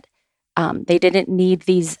aware that they didn't need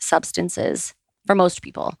these substances. For most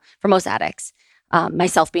people, for most addicts,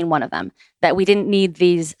 myself being one of them, that we didn't need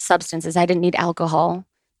these substances. I didn't need alcohol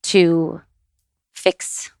to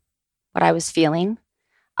fix what I was feeling.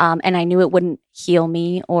 And I knew it wouldn't heal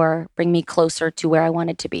me or bring me closer to where I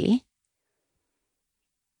wanted to be.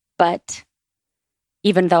 But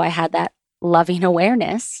even though I had that loving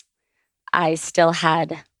awareness, I still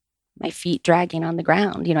had my feet dragging on the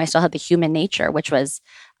ground. I still had the human nature, which was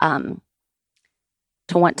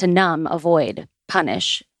to want to numb, avoid,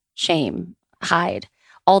 punish, shame, hide,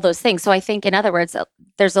 all those things. So I think, in other words,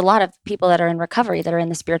 there's a lot of people that are in recovery that are in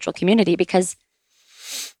the spiritual community because,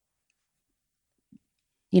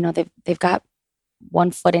 they've got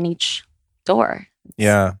one foot in each door.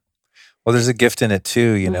 Yeah. Well, there's a gift in it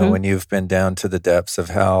too, Mm-hmm. when you've been down to the depths of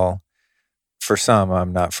hell. For some,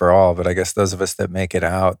 I'm not for all, but I guess those of us that make it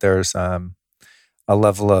out, there's a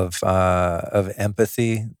level of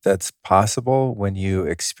empathy that's possible when you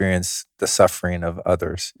experience the suffering of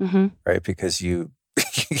others, Mm-hmm. right? Because you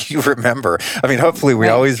you remember. I mean, hopefully we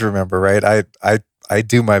Right. always remember, right? I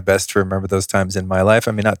do my best to remember those times in my life.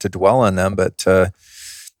 I mean, not to dwell on them, but to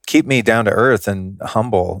keep me down to earth and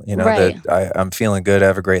humble, Right. that I'm feeling good, I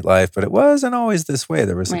have a great life, but it wasn't always this way.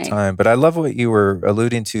 There was a Right. time. But I love what you were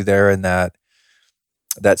alluding to there in that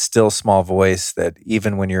still small voice, that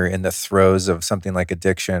even when you're in the throes of something like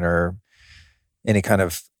addiction or any kind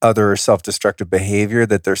of other self-destructive behavior,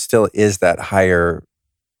 that there still is that higher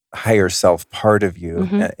self part of you.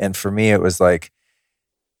 Mm-hmm. And for me, it was like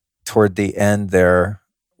toward the end there,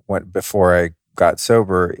 before I got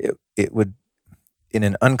sober, it would, in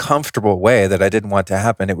an uncomfortable way that I didn't want to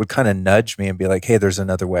happen, it would kind of nudge me and be like, hey, there's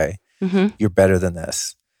another way. Mm-hmm. You're better than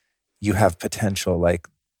this. You have potential. Like,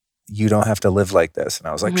 you don't have to live like this. And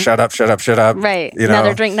I was like, Mm-hmm. shut up, shut up, shut up. Right.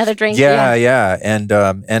 Another drink. Yeah. And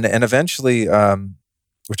eventually,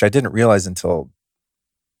 which I didn't realize until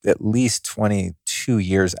at least 22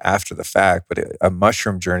 years after the fact, but a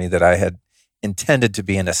mushroom journey that I had intended to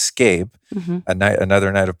be an escape, Mm-hmm. another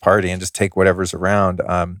night of party and just take whatever's around.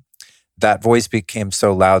 That voice became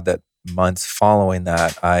so loud that months following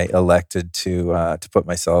that, I elected to put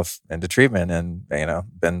myself into treatment, and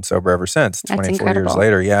been sober ever since. That's 24 incredible. years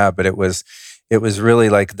later, yeah. But it was really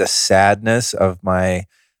like the sadness of my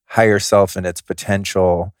higher self and its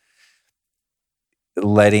potential,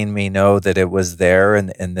 letting me know that it was there,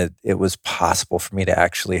 and that it was possible for me to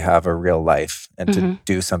actually have a real life and Mm-hmm. to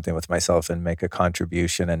do something with myself and make a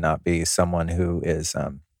contribution and not be someone who is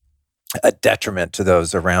a detriment to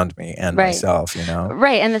those around me and Right. myself,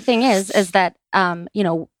 Right. And the thing is that,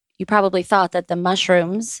 you probably thought that the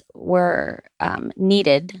mushrooms were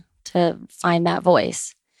needed to find that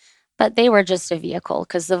voice, but they were just a vehicle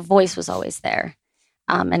because the voice was always there.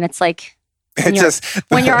 And it's like, when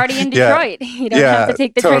you're already in Detroit, you don't have to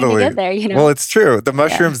take the train to get there, Well, it's true. The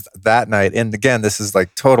mushrooms that night, and again, this is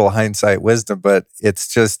like total hindsight wisdom, but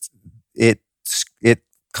it's just, it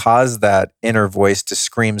caused that inner voice to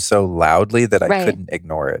scream so loudly that I couldn't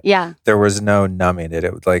ignore it. Yeah. There was no numbing it.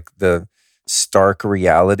 It was like the stark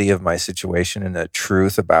reality of my situation and the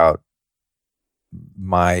truth about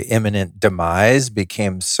my imminent demise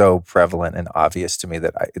became so prevalent and obvious to me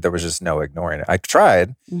that there was just no ignoring it. I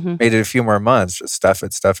tried, Mm-hmm. made it a few more months, just stuff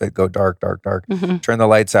it, go dark, Mm-hmm. turn the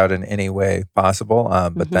lights out in any way possible.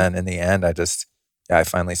 But Mm-hmm. then in the end, I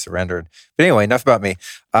finally surrendered. But anyway, enough about me.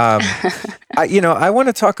 I want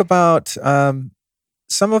to talk about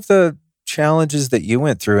some of the challenges that you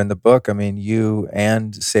went through in the book. I mean, you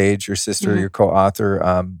and Sage, your sister, Mm-hmm. your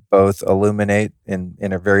co-author, both illuminate in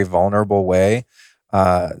a very vulnerable way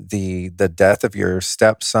the death of your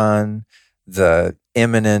stepson, the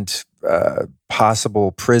imminent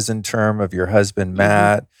possible prison term of your husband,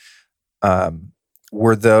 Matt.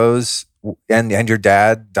 Were those, and your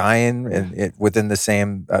dad dying within the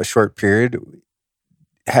same short period,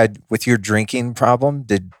 with your drinking problem,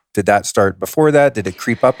 did that start before that? Did it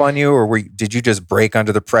creep up on you, or did you just break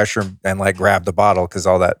under the pressure and like grab the bottle because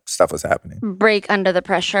all that stuff was happening? Break under the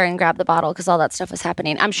pressure and grab the bottle because all that stuff was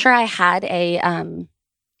happening. I'm sure I had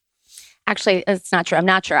actually, it's not true. I'm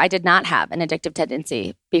not sure. I did not have an addictive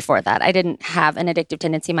tendency before that. I didn't have an addictive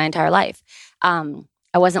tendency my entire life.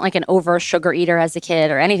 I wasn't like an over sugar eater as a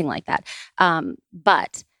kid or anything like that.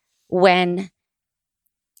 But when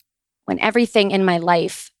everything in my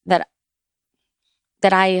life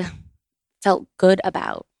that I felt good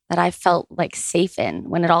about, that I felt like safe in,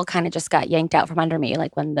 when it all kind of just got yanked out from under me,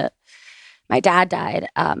 like when my dad died,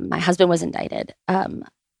 my husband was indicted.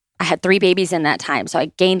 I had 3 babies in that time, so I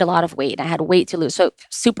gained a lot of weight and I had weight to lose. So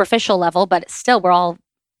superficial level, but still we're all,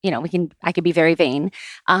 I could be very vain.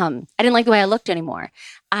 I didn't like the way I looked anymore.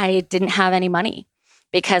 I didn't have any money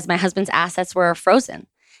because my husband's assets were frozen.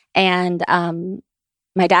 And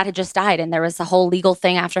my dad had just died and there was a whole legal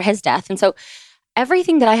thing after his death. And so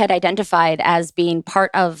everything that I had identified as being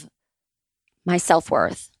part of my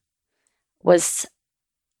self-worth was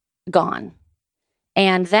gone.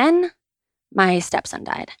 And then my stepson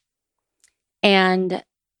died. And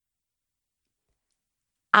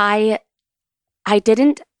I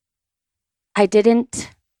didn't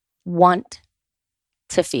want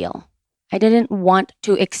to feel. I didn't want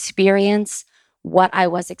to experience what I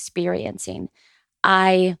was experiencing.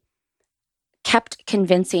 I kept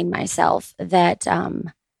convincing myself that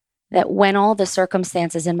that when all the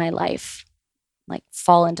circumstances in my life like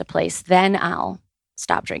fall into place, then I'll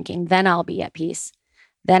stop drinking, then I'll be at peace.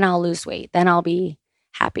 then I'll lose weight, then I'll be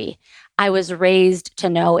happy. I was raised to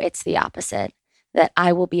know it's the opposite, that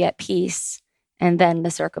I will be at peace and then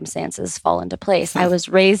the circumstances fall into place. I was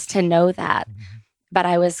raised to know that, but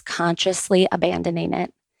I was consciously abandoning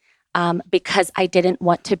it because I didn't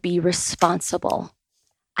want to be responsible.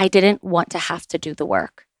 I didn't want to have to do the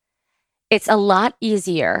work. It's a lot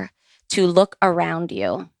easier to look around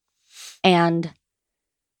you and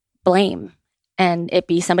blame and it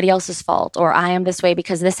be somebody else's fault, or I am this way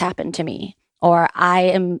because this happened to me, or I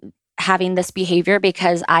am having this behavior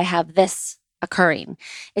because I have this occurring.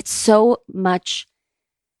 It's so much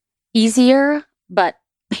easier, but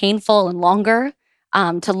painful and longer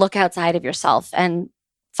to look outside of yourself and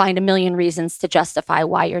find a million reasons to justify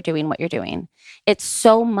why you're doing what you're doing. It's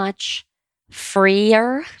so much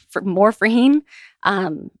freer, more freeing,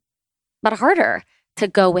 but harder to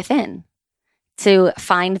go within, to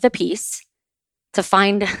find the peace, to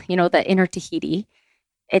find, the inner Tahiti.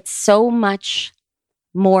 It's so much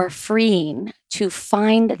more freeing to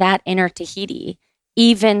find that inner Tahiti,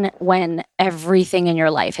 even when everything in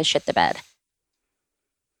your life has shit the bed.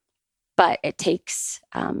 But it takes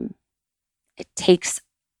a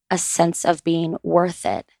sense of being worth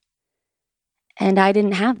it. And I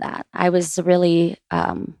didn't have that. I was really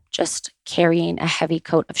just carrying a heavy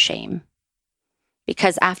coat of shame.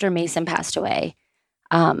 Because after Mason passed away,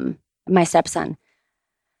 my stepson,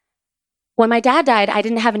 when my dad died, I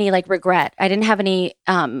didn't have any regret. I didn't have any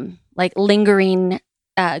lingering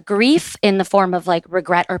grief in the form of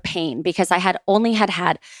regret or pain, because I had only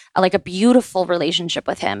had a beautiful relationship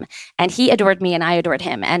with him, and he adored me and I adored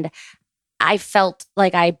him. And I felt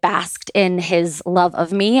like I basked in his love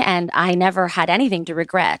of me, and I never had anything to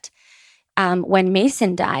regret. When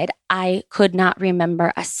Mason died, I could not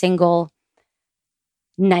remember a single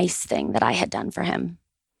nice thing that I had done for him.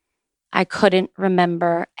 I couldn't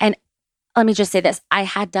remember. And let me just say this, I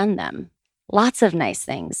had done them, lots of nice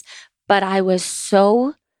things, but I was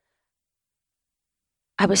so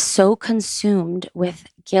consumed with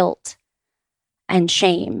guilt and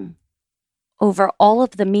shame over all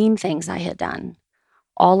of the mean things I had done,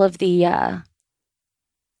 all of the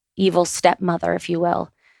evil stepmother, if you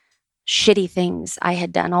will, shitty things I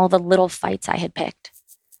had done, all the little fights I had picked,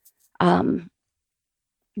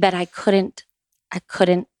 that I couldn't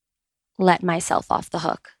let myself off the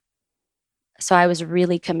hook. So I was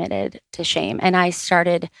really committed to shame, and I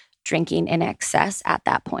started drinking in excess at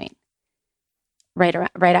that point, right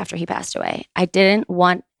after he passed away.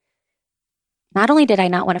 Not only did I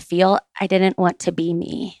not want to feel, I didn't want to be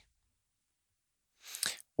me.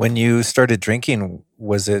 When you started drinking,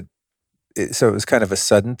 so it was kind of a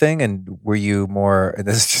sudden thing? And were you more, and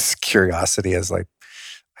this is just curiosity as I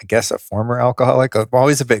guess a former alcoholic? I'm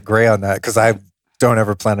always a bit gray on that because I don't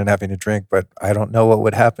ever plan on having a drink, but I don't know what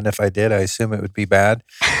would happen if I did. I assume it would be bad.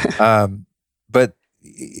 But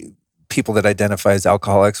people that identify as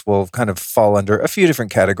alcoholics will kind of fall under a few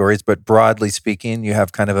different categories, but broadly speaking, you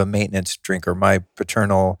have kind of a maintenance drinker. My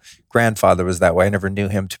paternal grandfather was that way. I never knew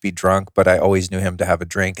him to be drunk, but I always knew him to have a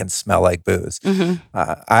drink and smell like booze. Mm-hmm.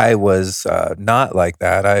 I was not like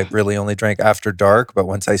that. I really only drank after dark, but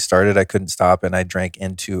once I started, I couldn't stop, and I drank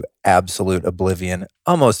into absolute oblivion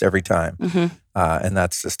almost every time. Mm-hmm. And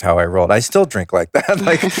that's just how I rolled. I still drink like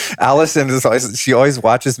that. Allison she always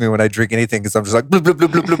watches me when I drink anything because I'm just like, blah, blah, blah,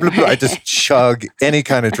 blah, blah, blah. I just chug any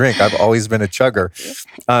kind of drink. I've always been a chugger.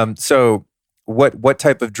 So what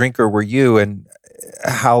type of drinker were you, and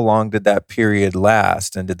how long did that period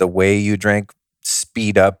last? And did the way you drank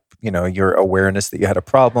speed up, your awareness that you had a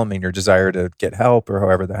problem and your desire to get help, or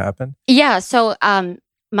however that happened? Yeah. So, I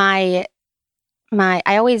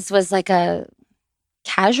always was like a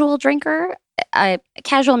casual drinker.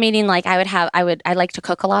 Casual meaning I like to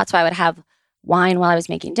cook a lot. So I would have wine while I was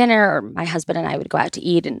making dinner, or my husband and I would go out to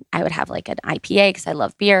eat, and I would have an IPA because I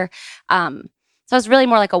love beer. So I was really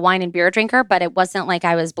more like a wine and beer drinker, but it wasn't like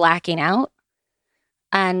I was blacking out.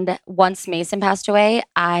 And once Mason passed away,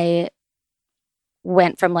 I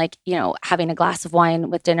went from having a glass of wine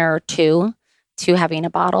with dinner or two to having a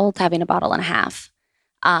bottle and a half,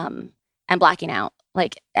 and blacking out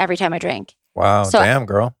every time I drank. Wow. So, damn,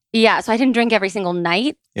 girl. Yeah. So I didn't drink every single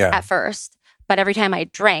night at first, but every time I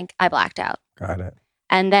drank, I blacked out. Got it.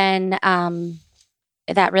 And then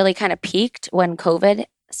that really kind of peaked when COVID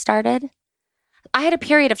started. I had a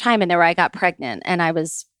period of time in there where I got pregnant, and I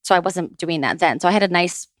wasn't doing that then. So I had a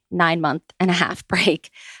nice 9.5-month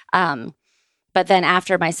break. But then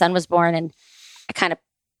after my son was born, and I kind of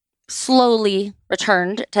slowly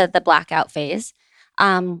returned to the blackout phase.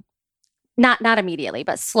 Not immediately,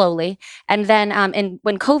 but slowly. And then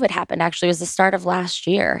when COVID happened, actually, it was the start of last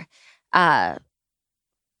year.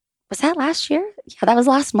 was that last year? Yeah, that was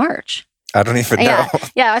last March. I don't even know. Yeah,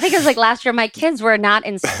 yeah. I think it was like last year. My kids were not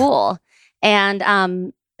in school, and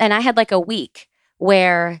I had like a week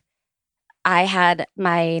where I had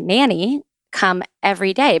my nanny come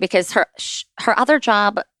every day because her other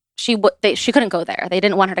job she couldn't go there. They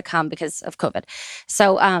didn't want her to come because of COVID.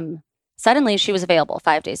 So suddenly she was available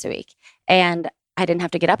 5 days a week, and I didn't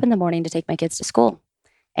have to get up in the morning to take my kids to school.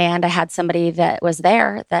 And I had somebody that was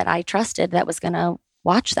there that I trusted that was going to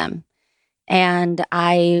watch them. And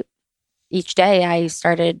each day I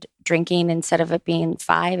started drinking. Instead of it being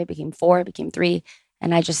 5, it became 4, it became 3.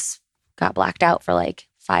 And I just got blacked out for like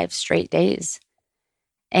 5 straight days.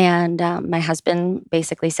 And my husband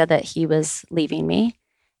basically said that he was leaving me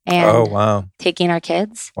and taking our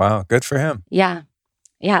kids. Wow, good for him. Yeah.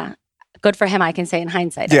 Yeah. Good for him, I can say in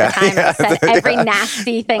hindsight. At the time, I said every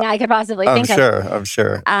nasty thing I could possibly think of. I'm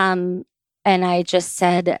sure. And I just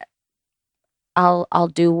said,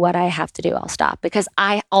 I'll do what I have to do. I'll stop. Because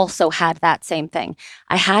I also had that same thing.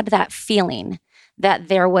 I had that feeling that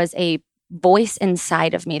there was a voice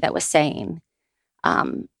inside of me that was saying,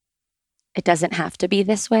 it doesn't have to be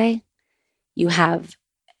this way. You have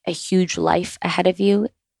a huge life ahead of you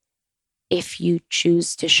if you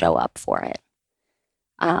choose to show up for it.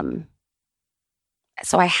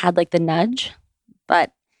 So I had like the nudge,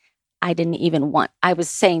 but I didn't even I was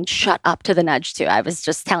saying, shut up to the nudge too. I was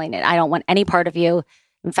just telling it, I don't want any part of you.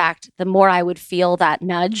 In fact, the more I would feel that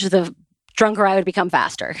nudge, the drunker I would become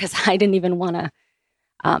faster because I didn't even want to,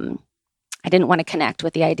 I didn't want to connect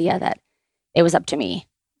with the idea that it was up to me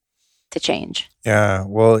to change. Yeah.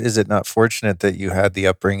 Well, is it not fortunate that you had the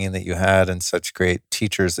upbringing that you had and such great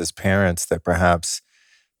teachers as parents that perhaps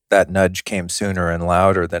that nudge came sooner and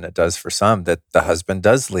louder than it does for some, that the husband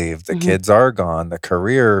does leave, the kids are gone, the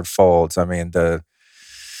career folds. I mean, the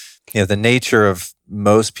nature of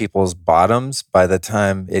most people's bottoms, by the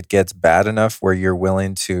time it gets bad enough where you're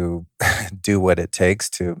willing to do what it takes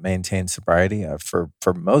to maintain sobriety,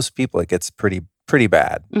 for most people, it gets pretty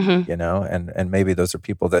bad, and maybe those are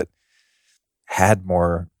people that had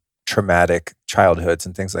more traumatic childhoods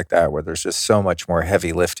and things like that, where there's just so much more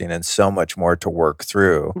heavy lifting and so much more to work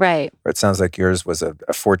through. Right. But it sounds like yours was a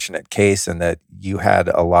fortunate case in that you had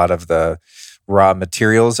a lot of the raw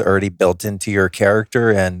materials already built into your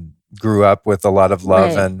character and grew up with a lot of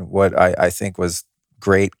love and what I think was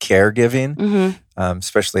great caregiving,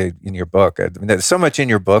 especially in your book. I mean, there's so much in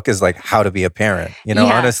your book is like how to be a parent,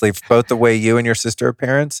 honestly, both the way you and your sister are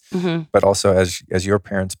parents, but also as your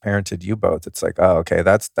parents parented you both. It's like, oh, okay,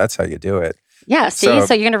 that's how you do it. Yeah. See,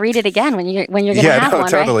 so you're going to read it again when you're going to have one,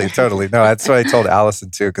 totally, right? Totally. No, that's what I told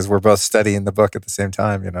Allison too, because we're both studying the book at the same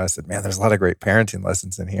time. I said, man, there's a lot of great parenting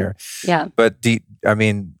lessons in here. Yeah. But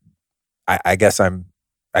I guess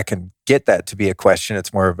I can get that to be a question.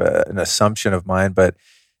 It's more of an assumption of mine. But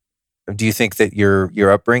do you think that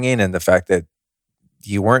your upbringing and the fact that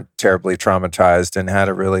you weren't terribly traumatized and had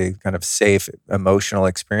a really kind of safe emotional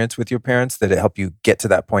experience with your parents, that it helped you get to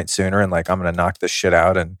that point sooner and like, I'm going to knock this shit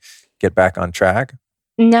out and get back on track?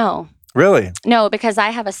 No. Really? No, because I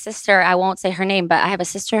have a sister, I won't say her name, but I have a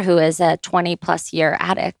sister who is a 20 plus year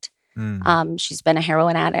addict. She's been a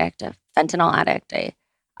heroin addict, a fentanyl addict,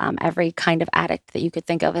 every kind of addict that you could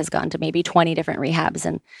think of has gone to maybe 20 different rehabs,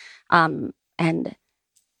 and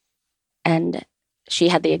she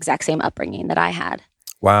had the exact same upbringing that I had.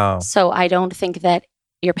 Wow. So I don't think that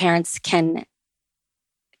your parents can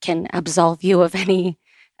absolve you of any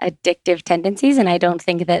addictive tendencies, and I don't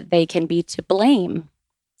think that they can be to blame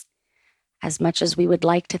as much as we would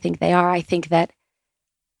like to think they are. I think that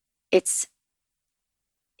it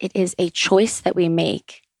is a choice that we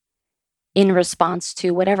make in response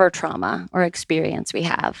to whatever trauma or experience we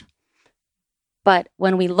have. But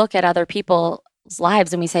when we look at other people's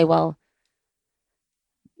lives and we say, well,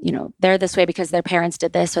 they're this way because their parents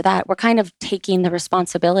did this or that, we're kind of taking the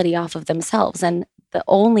responsibility off of themselves. And the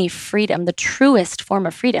only freedom, the truest form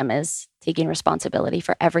of freedom, is taking responsibility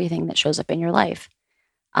for everything that shows up in your life.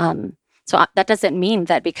 So that doesn't mean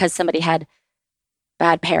that because somebody had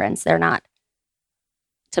bad parents, they're not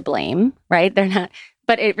to blame, right? They're not.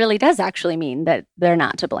 But it really does actually mean that they're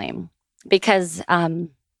not to blame, because I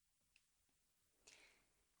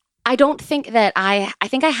don't think that I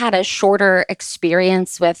think I had a shorter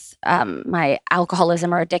experience with my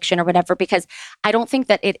alcoholism or addiction or whatever, because I don't think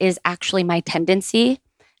that it is actually my tendency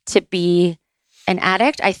to be an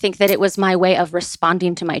addict. I think that it was my way of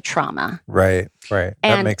responding to my trauma. Right.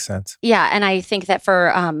 That makes sense. Yeah, and I think that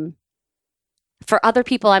for other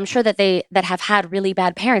people, I'm sure that that have had really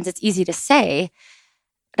bad parents, it's easy to say.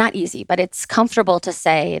 Not easy, but it's comfortable to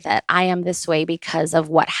say that I am this way because of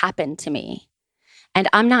what happened to me. And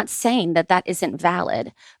I'm not saying that that isn't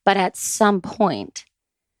valid, but at some point,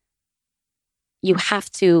 you have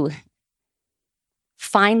to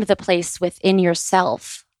find the place within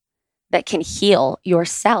yourself that can heal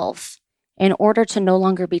yourself in order to no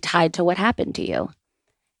longer be tied to what happened to you.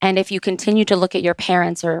 And if you continue to look at your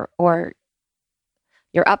parents or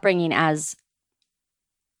your upbringing as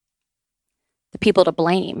the people to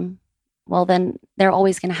blame, well, then they're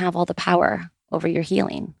always going to have all the power over your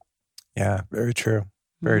healing. Yeah, very true.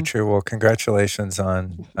 Very true. Well, congratulations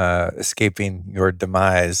on escaping your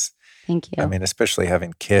demise. Thank you. I mean, especially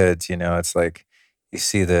having kids, it's like you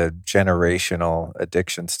see the generational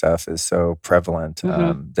addiction stuff is so prevalent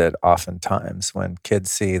that oftentimes when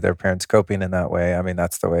kids see their parents coping in that way, I mean,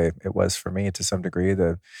 that's the way it was for me to some degree.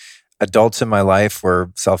 The adults in my life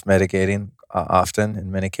were self-medicating often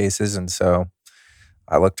in many cases. And so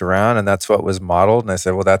I looked around and that's what was modeled. And I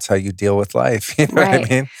said, well, that's how you deal with life. You know what I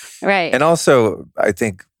mean? Right. And also, I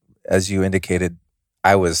think, as you indicated,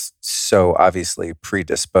 I was so obviously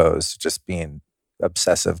predisposed to just being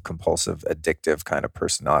obsessive, compulsive, addictive kind of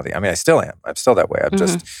personality. I mean, I still am. I'm still that way. I'm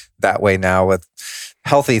just that way now with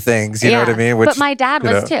healthy things. You know what I mean? But my dad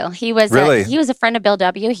was too. He was really? He was a friend of Bill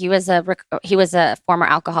W. He was a former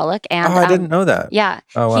alcoholic. And I didn't know that. Yeah.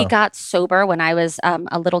 Oh, wow. He got sober when I was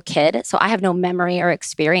a little kid. So I have no memory or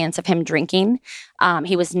experience of him drinking.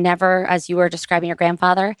 He was never, as you were describing your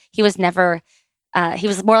grandfather, he was never, he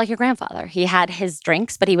was more like your grandfather. He had his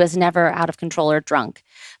drinks, but he was never out of control or drunk.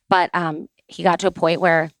 But he got to a point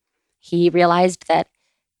where he realized that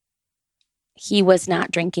he was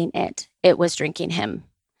not drinking it. It was drinking him.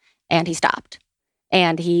 And he stopped.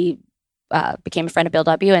 And he became a friend of Bill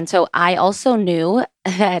W. And so I also knew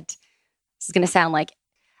that, this is going to sound like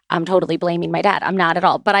I'm totally blaming my dad. I'm not at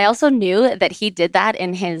all. But I also knew that he did that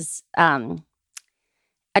in his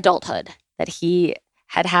adulthood, that he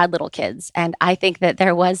had little kids. And I think that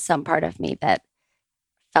there was some part of me that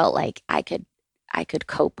felt like I could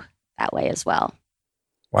cope that way as well.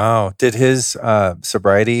 Wow. Did his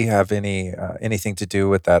sobriety have anything to do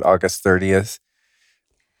with that August 30th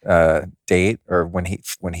date, or when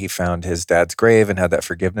he found his dad's grave and had that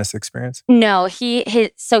forgiveness experience? No, he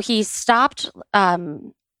stopped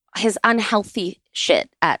his unhealthy shit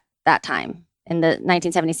at that time in the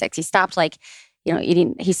 1976. He stopped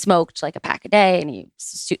eating. He smoked like a pack a day, and he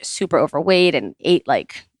was super overweight and ate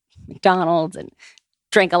like McDonald's and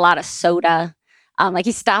drank a lot of soda.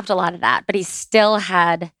 He stopped a lot of that, but he still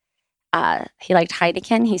had, he liked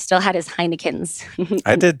Heineken. He still had his Heinekens.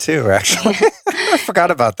 I did too, actually. I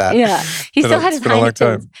forgot about that. Yeah. He still had his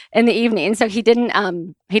Heinekens in the evening. So he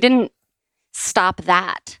didn't stop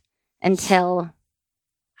that until,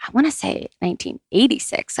 I want to say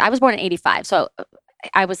 1986. I was born in 85. So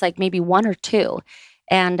I was like maybe 1 or 2.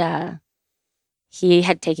 And he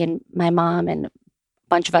had taken my mom and a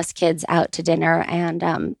bunch of us kids out to dinner,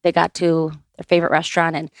 and they got to their favorite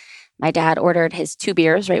restaurant, and my dad ordered his 2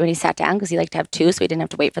 beers right when he sat down because he liked to have 2, so he didn't have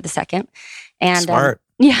to wait for the second. And smart.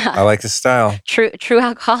 Yeah, I like his style. True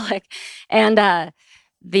alcoholic. And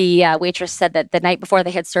the waitress said that the night before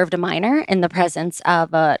they had served a minor in the presence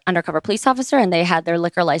of an undercover police officer, and they had their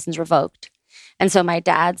liquor license revoked. And so my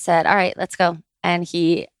dad said, "All right, let's go." And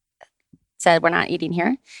he said, "We're not eating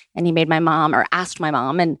here." And he asked my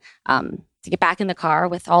mom, and to get back in the car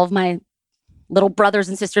with all of my little brothers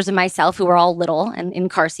and sisters and myself, who were all little and in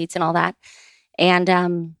car seats and all that,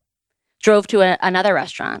 and drove to another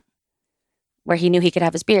restaurant where he knew he could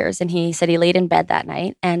have his beers. And he said he laid in bed that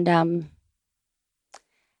night, and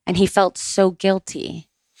he felt so guilty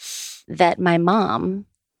that my mom,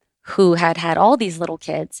 who had all these little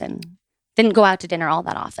kids and didn't go out to dinner all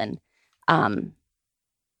that often,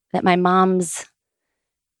 that my mom's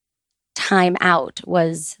time out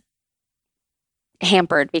was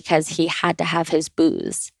hampered because he had to have his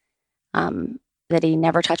booze, that he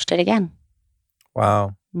never touched it again.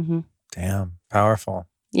 Wow. Mm-hmm. Damn. Powerful.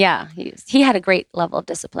 Yeah. He had a great level of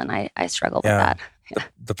discipline. I struggled with that. Yeah.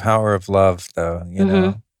 The power of love, though, you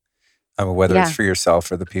know, I mean, whether it's for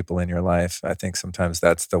yourself or the people in your life, I think sometimes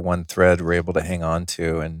that's the one thread we're able to hang on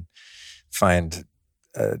to and find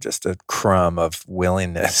just a crumb of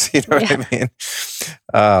willingness. You know what I mean?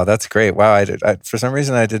 Oh, that's great. Wow. I for some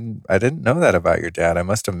reason, I didn't know that about your dad. I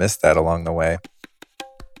must have missed that along the way.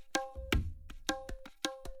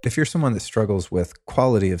 If you're someone that struggles with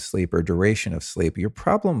quality of sleep or duration of sleep, your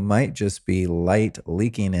problem might just be light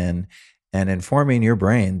leaking in and informing your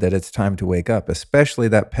brain that it's time to wake up, especially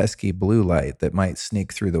that pesky blue light that might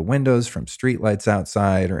sneak through the windows from streetlights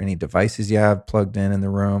outside or any devices you have plugged in the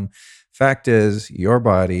room. Fact is, your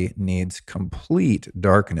body needs complete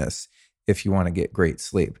darkness if you want to get great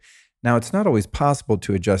sleep. Now, it's not always possible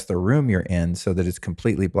to adjust the room you're in so that it's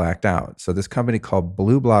completely blacked out. So this company called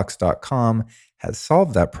BlueBlocks.com has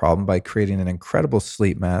solved that problem by creating an incredible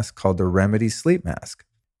sleep mask called the Remedy Sleep Mask.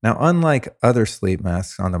 Now, unlike other sleep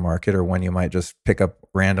masks on the market or one you might just pick up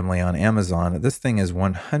randomly on Amazon, this thing is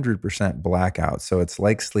 100% blackout. So it's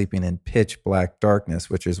like sleeping in pitch black darkness,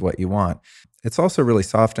 which is what you want. It's also really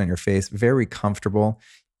soft on your face, very comfortable.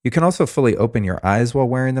 You can also fully open your eyes while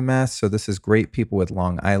wearing the mask. So this is great people with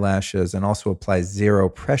long eyelashes, and also applies zero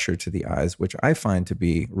pressure to the eyes, which I find to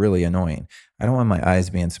be really annoying. I don't want my eyes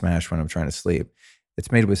being smashed when I'm trying to sleep.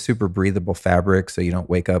 It's made with super breathable fabric, so you don't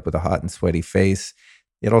wake up with a hot and sweaty face.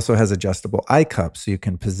 It also has adjustable eye cups, so you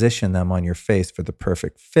can position them on your face for the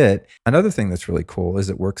perfect fit. Another thing that's really cool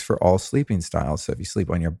is it works for all sleeping styles. So if you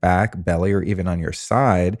sleep on your back, belly, or even on your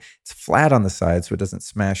side, it's flat on the side so it doesn't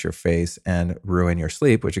smash your face and ruin your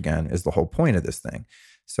sleep, which again is the whole point of this thing.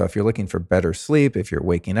 So if you're looking for better sleep, if you're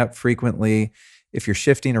waking up frequently, if you're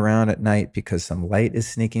shifting around at night because some light is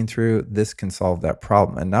sneaking through, this can solve that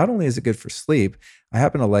problem. And not only is it good for sleep, I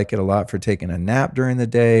happen to like it a lot for taking a nap during the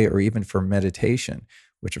day or even for meditation,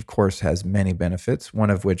 which of course has many benefits,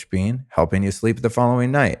 one of which being helping you sleep the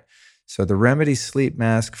following night. So the Remedy Sleep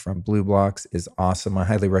Mask from Blue Blocks is awesome. I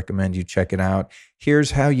highly recommend you check it out.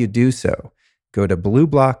 Here's how you do so. Go to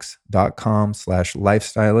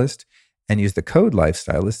blueblocks.com/lifestylist and use the code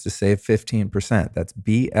lifestylist to save 15%. That's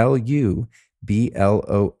BLUBLOX,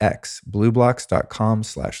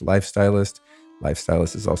 blueblocks.com/lifestylist.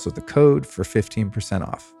 Lifestylist is also the code for 15%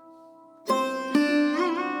 off.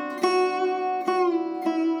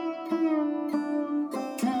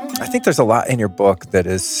 I think there's a lot in your book that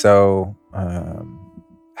is so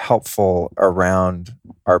helpful around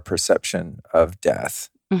our perception of death.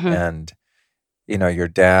 And, your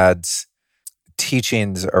dad's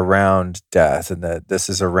teachings around death, and that this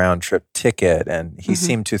is a round trip ticket. And he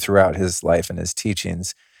seemed to, throughout his life and his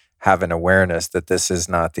teachings, have an awareness that this is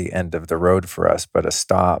not the end of the road for us, but a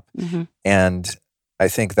stop. And I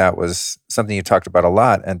think that was something you talked about a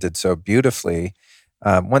lot and did so beautifully.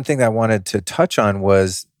 One thing that I wanted to touch on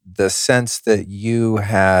was the sense that you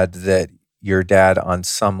had that your dad on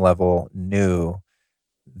some level knew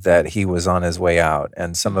that he was on his way out,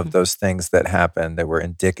 and some of those things that happened that were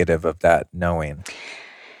indicative of that knowing.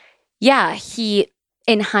 Yeah,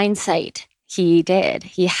 in hindsight, he did.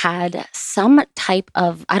 He had some type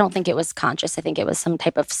of, I don't think it was conscious, I think it was some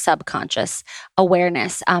type of subconscious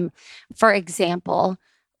awareness. For example,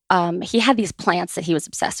 he had these plants that he was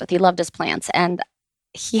obsessed with. He loved his plants, and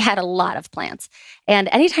he had a lot of plants. And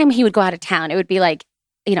anytime he would go out of town, it would be like,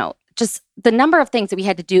 just the number of things that we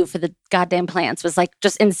had to do for the goddamn plants was like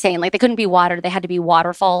just insane. Like they couldn't be watered. They had to be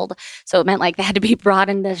waterfalled. So it meant like they had to be brought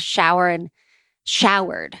in the shower and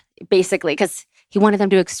showered basically because he wanted them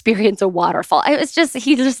to experience a waterfall.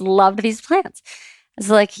 He just loved these plants. It's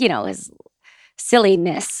like, his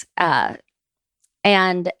silliness.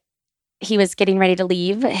 And he was getting ready to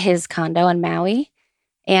leave his condo in Maui,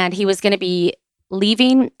 and he was going to be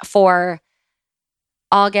leaving for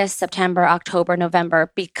August, September, October,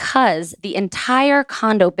 November, because the entire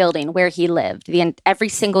condo building where he lived, every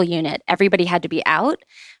single unit, everybody had to be out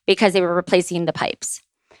because they were replacing the pipes.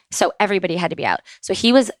 So everybody had to be out. So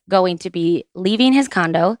he was going to be leaving his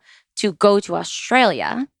condo to go to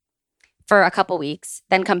Australia for a couple weeks,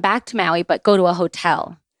 then come back to Maui, but go to a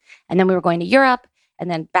hotel. And then we were going to Europe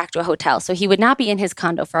and then back to a hotel. So he would not be in his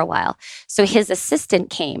condo for a while. So his assistant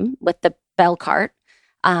came with the bell cart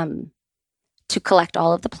to collect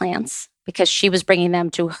all of the plants because she was bringing them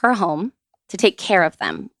to her home to take care of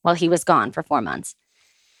them while he was gone for 4 months.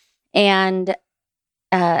 And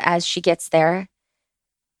as she gets there,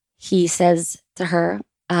 he says to her,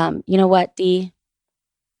 you know what, Dee?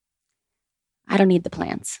 I don't need the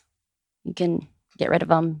plants. You can get rid of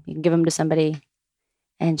them. You can give them to somebody.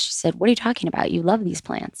 And she said, what are you talking about? You love these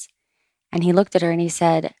plants. And he looked at her and he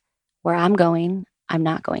said, where I'm going, I'm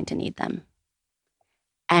not going to need them.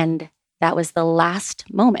 And that was the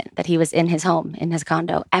last moment that he was in his home, in his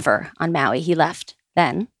condo, ever on Maui. He left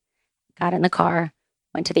then, got in the car,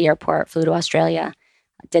 went to the airport, flew to Australia,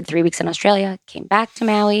 did 3 weeks in Australia, came back to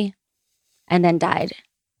Maui, and then died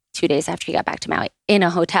 2 days after he got back to Maui in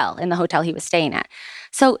the hotel he was staying at.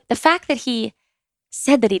 So the fact that he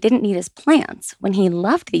said that he didn't need his plants when he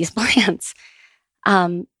loved these plants,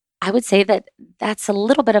 I would say that that's a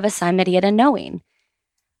little bit of a sign that he had a knowing.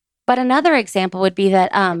 But another example would be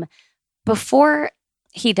that before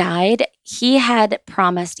he died, he had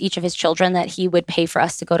promised each of his children that he would pay for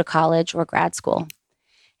us to go to college or grad school.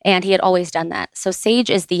 And he had always done that. So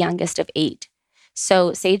Sage is the youngest of 8.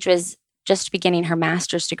 So Sage was just beginning her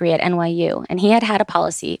master's degree at NYU. And he had a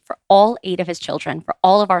policy for all 8 of his children, for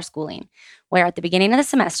all of our schooling, where at the beginning of the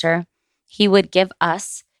semester, he would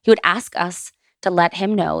ask us to let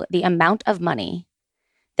him know the amount of money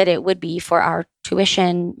that it would be for our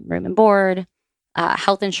tuition, room and board,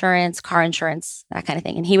 health insurance, car insurance, that kind of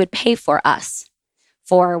thing. And he would pay for us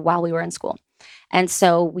for while we were in school. And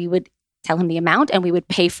so we would tell him the amount and we would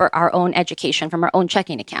pay for our own education from our own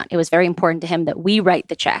checking account. It was very important to him that we write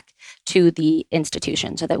the check to the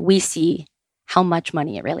institution so that we see how much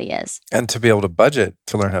money it really is. And to be able to budget,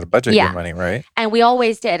 to learn how to budget your money, right? And we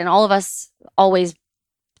always did. And all of us always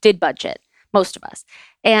did budget, most of us.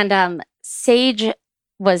 And Sage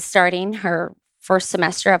was starting her first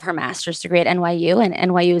semester of her master's degree at NYU, and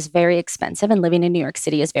NYU is very expensive, and living in New York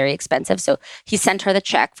City is very expensive. So he sent her the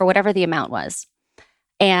check for whatever the amount was.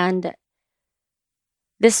 And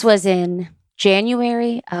this was in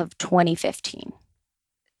January of 2015.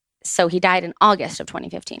 So he died in August of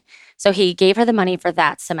 2015. So he gave her the money for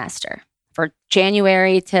that semester, for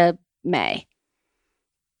January to May.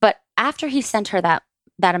 But after he sent her that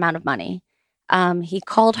amount of money, he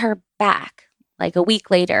called her back like a week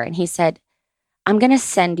later, and he said, I'm going to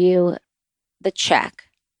send you the check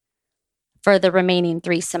for the remaining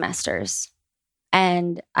 3 semesters.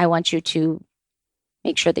 And I want you to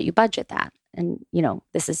make sure that you budget that. And,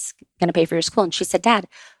 this is going to pay for your school. And she said, Dad,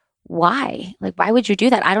 why? Like, why would you do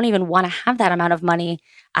that? I don't even want to have that amount of money.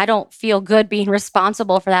 I don't feel good being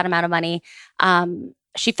responsible for that amount of money.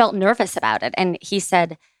 She felt nervous about it. And he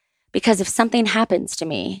said, because if something happens to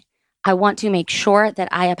me, I want to make sure that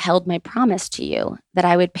I upheld my promise to you that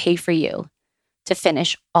I would pay for you to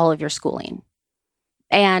finish all of your schooling.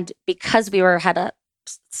 And because we had a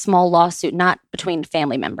small lawsuit, not between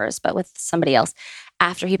family members, but with somebody else,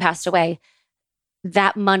 after he passed away,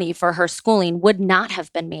 that money for her schooling would not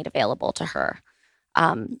have been made available to her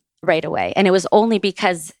right away. And it was only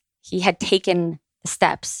because he had taken the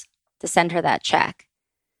steps to send her that check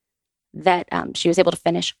that she was able to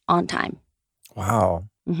finish on time. Wow.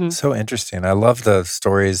 Mm-hmm. So interesting. I love the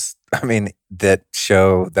stories, that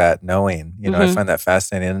show that knowing, mm-hmm. I find that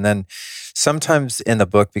fascinating. And then sometimes in the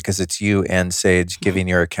book, because it's you and Sage giving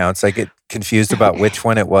your accounts, I get confused about which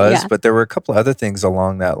one it was, but there were a couple other things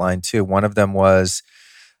along that line too. One of them was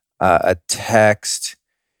a text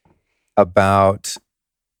about,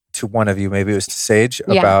 to one of you, maybe it was to Sage,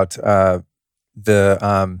 about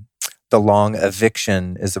the long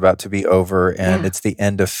eviction is about to be over and it's the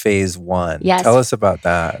end of phase 1. Yes. Tell us about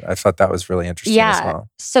that. I thought that was really interesting as well.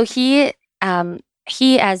 So he,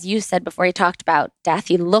 as you said before, he talked about death.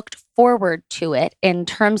 He looked forward to it in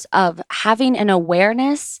terms of having an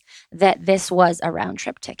awareness that this was a round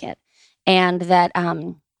trip ticket and that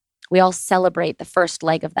we all celebrate the first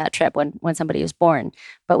leg of that trip when somebody is born,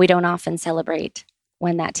 but we don't often celebrate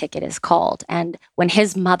when that ticket is called. And when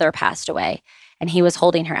his mother passed away, and he was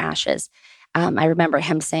holding her ashes, I remember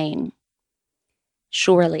him saying,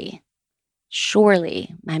 surely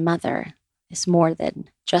my mother is more than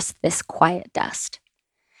just this quiet dust.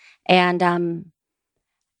 And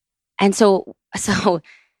so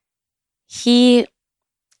he,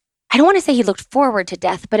 I don't want to say he looked forward to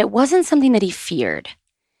death, but it wasn't something that he feared.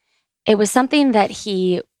 It was something that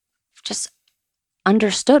he just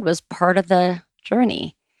understood was part of the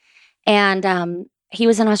journey. And he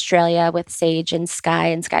was in Australia with Sage and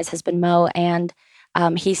Sky's husband Mo, and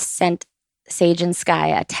he sent Sage and Sky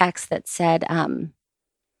a text that said,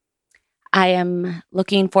 I am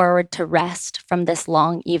looking forward to rest from this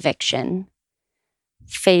long eviction.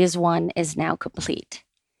 Phase 1 is now complete.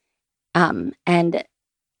 And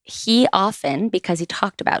he often, because he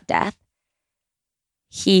talked about death,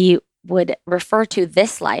 he would refer to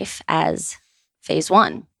this life as phase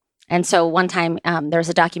 1. And so one time there was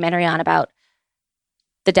a documentary on about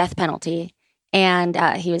the death penalty. And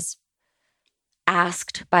he was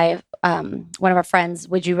asked by one of our friends,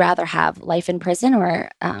 would you rather have life in prison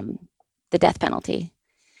or the death penalty?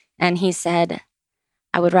 And he said,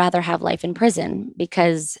 I would rather have life in prison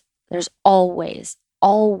because there's always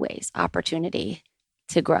opportunity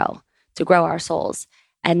to grow our souls.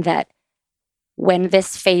 And that when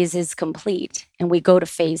this phase is complete and we go to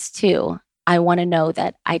phase 2, I want to know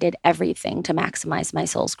that I did everything to maximize my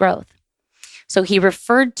soul's growth. So he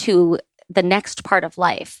referred to the next part of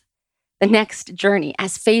life, the next journey,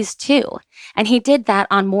 as phase 2. And he did that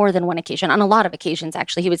on more than one occasion. On a lot of occasions,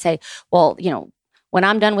 actually, he would say, well, when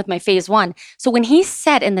I'm done with my phase 1. So when he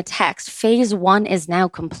said in the text, phase 1 is now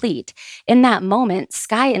complete, in that moment,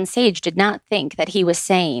 Sky and Sage did not think that he was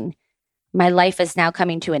saying, my life is now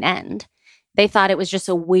coming to an end. They thought it was just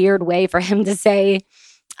a weird way for him to say,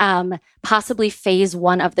 possibly phase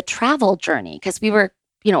 1 of the travel journey. Because we were,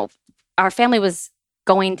 our family was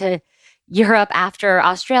going to Europe after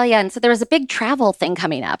Australia. And so there was a big travel thing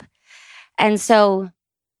coming up. And so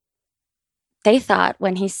they thought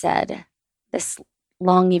when he said this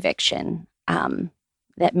long eviction,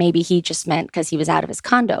 that maybe he just meant because he was out of his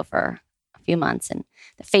condo for a few months, and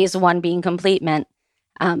the phase one being complete meant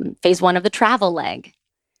phase one of the travel leg.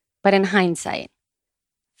 But in hindsight,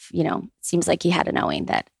 it seems like he had a knowing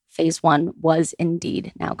that phase one was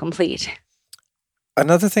indeed now complete.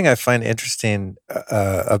 Another thing I find interesting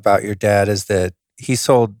about your dad is that he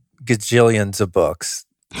sold gajillions of books.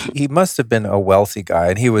 He must have been a wealthy guy,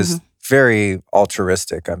 and he was very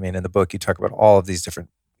altruistic. I mean, in the book, you talk about all of these different,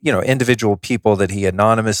 individual people that he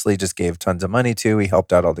anonymously just gave tons of money to. He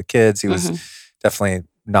helped out all the kids. He was definitely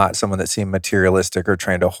not someone that seemed materialistic or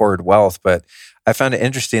trying to hoard wealth. But I found it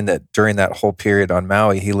interesting that during that whole period on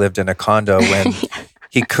Maui, he lived in a condo when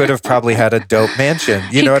he could have probably had a dope mansion.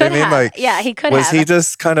 You know what I mean? Like, yeah, he could have. Was he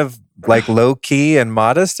just kind of like low key and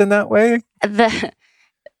modest in that way?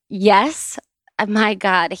 Yes. My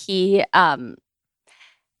God, he,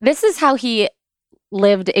 this is how he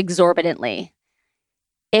lived exorbitantly.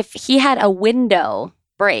 If he had a window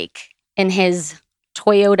break in his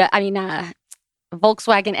Volkswagen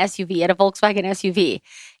SUV, at a Volkswagen SUV,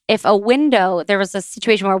 if there was a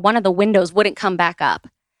situation where one of the windows wouldn't come back up,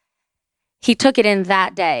 he took it in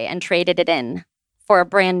that day and traded it in for a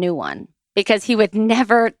brand new one because he would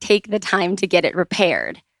never take the time to get it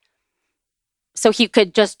repaired. So he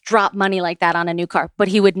could just drop money like that on a new car, but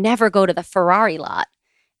he would never go to the Ferrari lot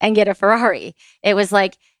and get a Ferrari. It was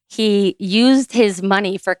like he used his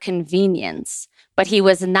money for convenience, but he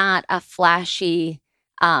was not a flashy,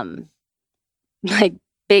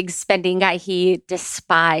 big spending guy. He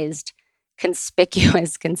despised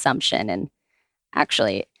conspicuous consumption. And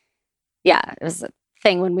actually, yeah, it was a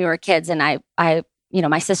thing when we were kids. And I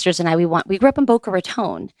my sisters and I, we grew up in Boca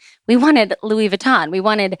Raton. We wanted Louis Vuitton. We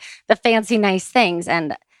wanted the fancy, nice things.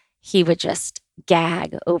 And he would just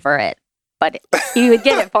gag over it. But he would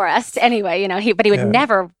get it for us anyway, but he would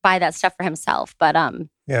never buy that stuff for himself. But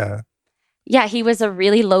he was a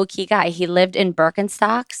really low key guy. He lived in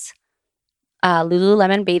Birkenstocks,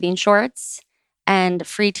 Lululemon bathing shorts, and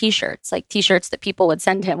free T-shirts, like T-shirts that people would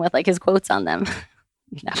send him with like his quotes on them.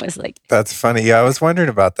 That's funny. Yeah, I was wondering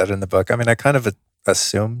about that in the book. I mean, I kind of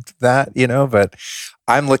assumed that, but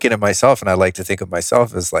I'm looking at myself and I like to think of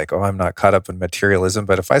myself as like, oh, I'm not caught up in materialism.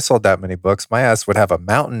 But if I sold that many books, my ass would have a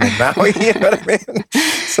mountain in Maui. You know what I mean?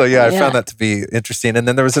 So I found that to be interesting. And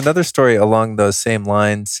then there was another story along those same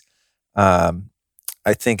lines. I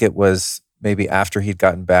think it was maybe after he'd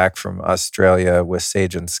gotten back from Australia with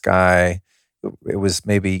Sage and Sky. It was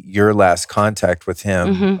maybe your last contact with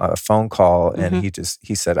him, a phone call. And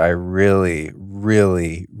he said, I really,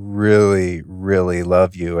 really, really, really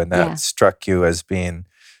love you. And that struck you as being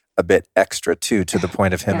a bit extra too, to the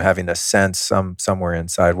point of him having a sense somewhere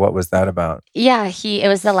inside. What was that about? Yeah, it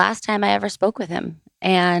was the last time I ever spoke with him.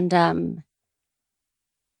 And God,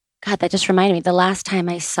 that just reminded me, the last time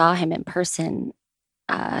I saw him in person,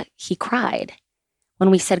 he cried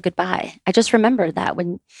when we said goodbye. I just remembered that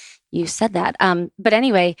when you said that. But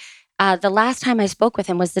anyway, the last time I spoke with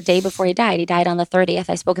him was the day before he died. He died on the 30th.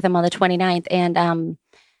 I spoke with him on the 29th. And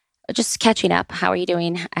just catching up. How are you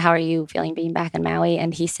doing? How are you feeling being back in Maui?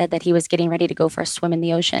 And he said that he was getting ready to go for a swim in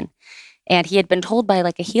the ocean. And he had been told by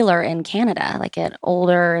like a healer in Canada, like an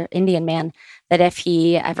older Indian man, that if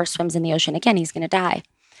he ever swims in the ocean again, he's going to die.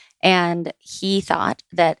 And he thought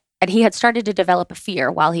that, and he had started to develop a fear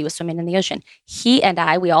while he was swimming in the ocean. He and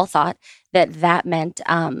we all thought that meant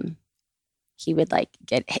he would like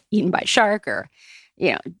get eaten by a shark or,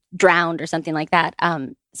 drowned or something like that.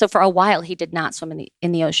 So for a while, he did not swim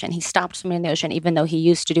in the ocean. He stopped swimming in the ocean, even though he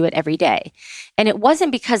used to do it every day. And it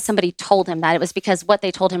wasn't because somebody told him that. It was because what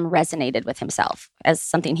they told him resonated with himself as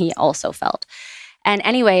something he also felt. And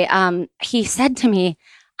anyway, he said to me,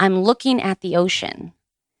 I'm looking at the ocean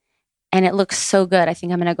and it looks so good. I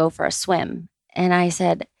think I'm going to go for a swim. And I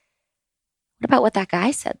said, what about what that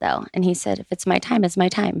guy said though? And he said, if it's my time, it's my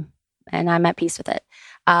time. And I'm at peace with it.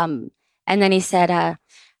 And then he said,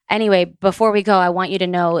 anyway, before we go, I want you to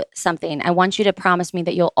know something. I want you to promise me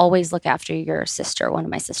that you'll always look after your sister, one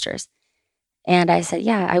of my sisters. And I said,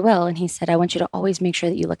 yeah, I will. And he said, I want you to always make sure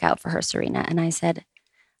that you look out for her, Serena. And I said,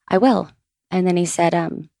 I will. And then he said,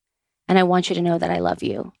 and I want you to know that I love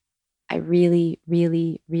you. I really,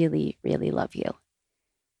 really, really, really love you.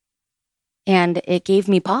 And it gave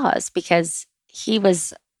me pause because he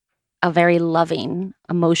was a very loving,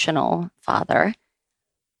 emotional father.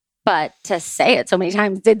 But to say it so many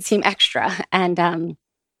times did seem extra. And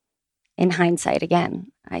in hindsight,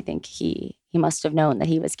 again, I think he must have known that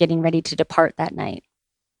he was getting ready to depart that night.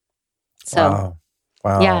 So,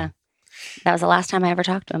 Wow. yeah, that was the last time I ever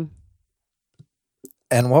talked to him.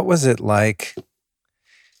 And what was it like?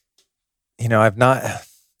 I've not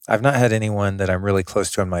had anyone that I'm really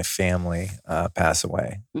close to in my family pass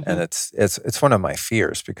away, and it's one of my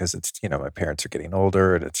fears because it's my parents are getting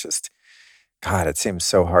older, and it's just God, it seems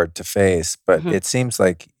so hard to face. But it seems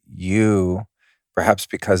like you, perhaps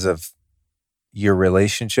because of your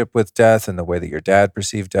relationship with death and the way that your dad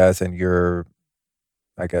perceived death and your,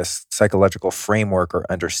 I guess, psychological framework or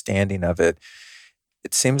understanding of it,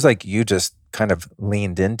 it seems like you just kind of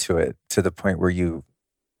leaned into it to the point where you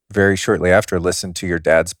very shortly after listened to your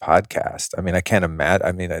dad's podcast. I mean, I can't imagine.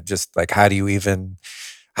 I mean, I just like, how do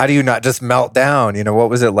you not just melt down? What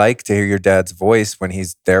was it like to hear your dad's voice when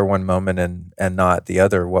he's there one moment and not the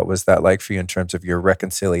other? What was that like for you in terms of your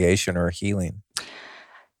reconciliation or healing?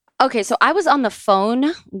 Okay, so I was on the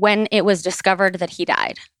phone when it was discovered that he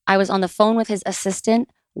died. I was on the phone with his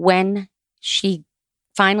assistant when she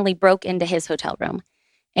finally broke into his hotel room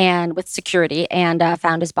and with security and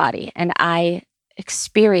found his body. And I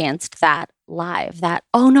experienced that live, that,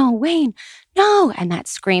 oh no, Wayne, no, and that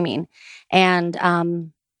screaming. And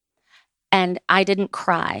I didn't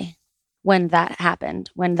cry when that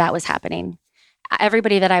happened, when that was happening.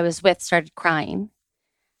 Everybody that I was with started crying,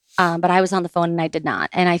 but I was on the phone and I did not.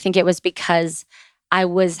 And I think it was because I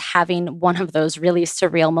was having one of those really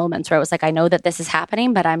surreal moments where I was like, I know that this is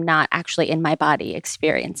happening, but I'm not actually in my body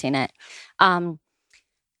experiencing it.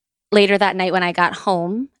 Later that night when I got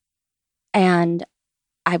home and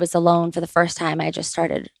I was alone for the first time, I just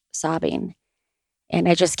started sobbing. And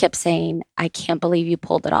I just kept saying, I can't believe you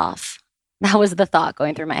pulled it off. That was the thought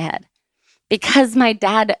going through my head. Because my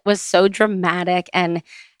dad was so dramatic and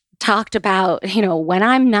talked about, when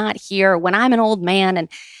I'm not here, when I'm an old man.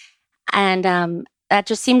 And that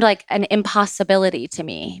just seemed like an impossibility to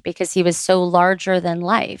me because he was so larger than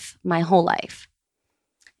life my whole life.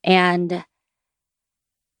 And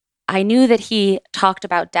I knew that he talked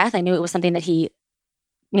about death. I knew it was something that he,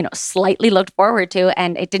 slightly looked forward to,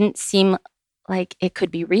 and it didn't seem like it could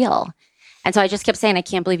be real. And so I just kept saying, I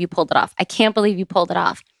can't believe you pulled it off. I can't believe you pulled it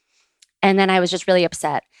off. And then I was just really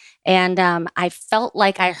upset. And I felt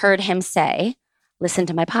like I heard him say, listen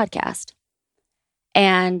to my podcast.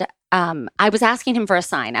 And I was asking him for a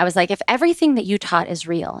sign. I was like, if everything that you taught is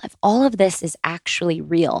real, if all of this is actually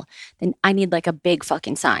real, then I need like a big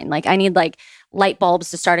fucking sign. Like I need like light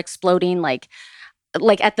bulbs to start exploding, like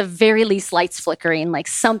at the very least lights flickering, like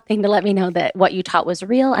something to let me know that what you taught was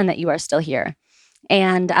real and that you are still here.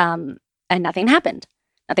 And nothing happened.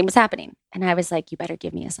 Nothing was happening. And I was like, you better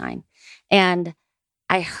give me a sign. And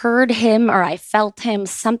I heard him, or I felt him,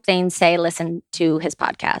 something say, listen to his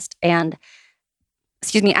podcast. And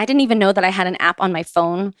I didn't even know that I had an app on my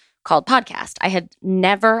phone called Podcast. I had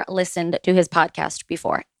never listened to his podcast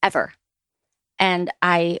before, ever. And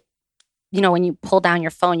when you pull down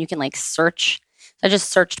your phone, you can like search. So I just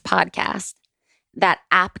searched podcast. That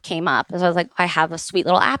app came up. So I was like, I have a sweet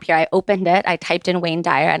little app here. I opened it. I typed in Wayne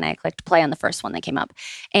Dyer and I clicked play on the first one that came up.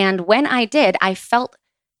 And when I did, I felt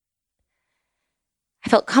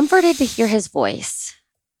comforted to hear his voice,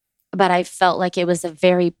 but I felt like it was a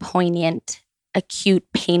very poignant, acute,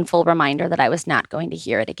 painful reminder that I was not going to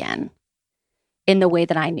hear it again in the way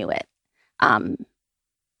that I knew it.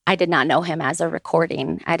 I did not know him as a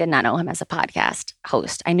recording. I did not know him as a podcast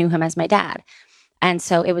host. I knew him as my dad. And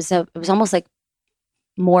so it was almost like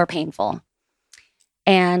more painful.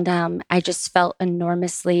 And I just felt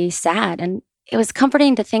enormously sad. And it was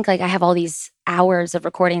comforting to think like I have all these hours of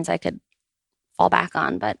recordings I could fall back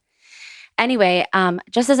on. But anyway,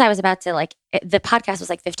 just as I was about to the podcast was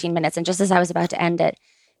like 15 minutes. And just as I was about to end it,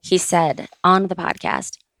 he said on the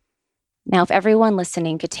podcast, now, if everyone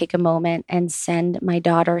listening could take a moment and send my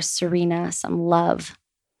daughter, Serena, some love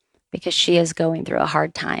because she is going through a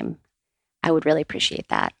hard time, I would really appreciate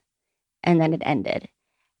that. And then it ended.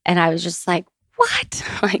 And I was just like, what?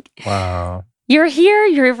 Wow. You're here.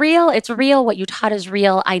 You're real. It's real. What you taught is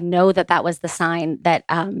real. I know that was the sign that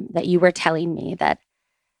that you were telling me that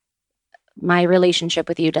my relationship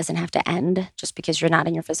with you doesn't have to end just because you're not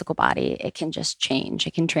in your physical body. It can just change.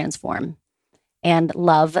 It can transform. And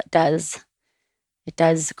love does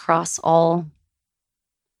cross all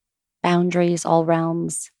boundaries, all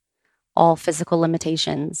realms, all physical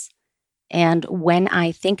limitations. And when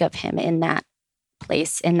I think of him in that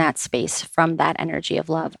place, in that space, from that energy of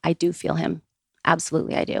love, I do feel him.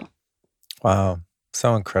 Absolutely, I do. Wow.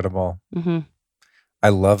 So incredible. Mm-hmm. I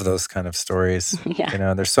love those kind of stories.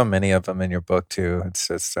 Yeah. There's so many of them in your book too. It's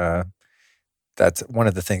just, that's one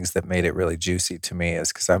of the things that made it really juicy to me,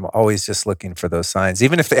 is because I'm always just looking for those signs,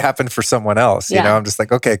 even if they happen for someone else. You know, I'm just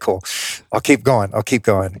like, okay, cool. I'll keep going.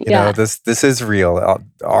 You know, this is real.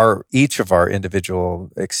 Each of our individual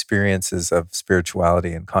experiences of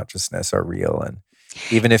spirituality and consciousness are real, and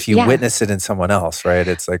even if you witness it in someone else, right?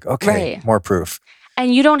 It's like, okay, more proof.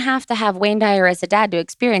 And you don't have to have Wayne Dyer as a dad to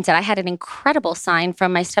experience it. I had an incredible sign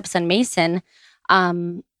from my stepson, Mason.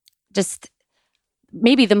 Just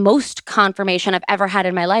maybe the most confirmation I've ever had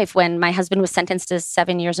in my life, when my husband was sentenced to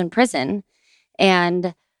 7 years in prison.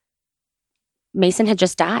 And Mason had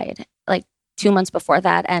just died like 2 months before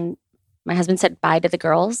that. And my husband said bye to the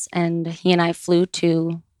girls. And he and I flew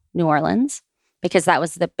to New Orleans, because that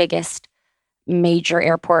was the biggest major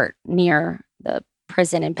airport near the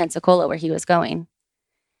prison in Pensacola where he was going.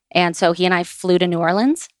 And so he and I flew to New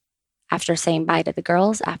Orleans after saying bye to the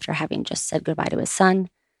girls, after having just said goodbye to his son.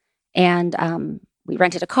 And we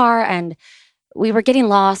rented a car, and we were getting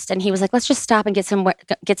lost. And he was like, let's just stop and get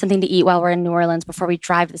something to eat while we're in New Orleans before we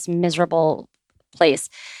drive this miserable place.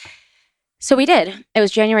 So we did. It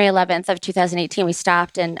was January 11th of 2018. We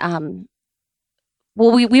stopped, and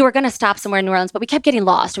we were going to stop somewhere in New Orleans, but we kept getting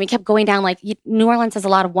lost, and we kept going down, like, New Orleans has a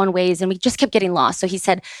lot of one ways, and we just kept getting lost. So he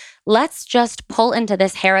said, let's just pull into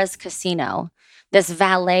this Harrah's Casino, this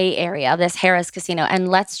valet area of this Harrah's Casino, and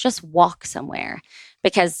let's just walk somewhere,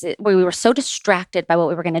 because we were so distracted by what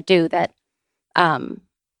we were going to do that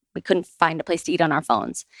we couldn't find a place to eat on our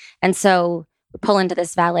phones. And so we pull into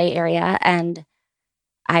this valet area, and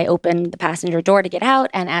I open the passenger door to get out.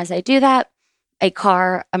 And as I do that,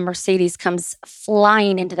 a Mercedes, comes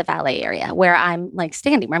flying into the valet area where I'm like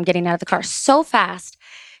standing, where I'm getting out of the car so fast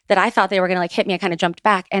that I thought they were going to like hit me. I kind of jumped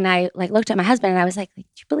back, and I like looked at my husband, and I was like, do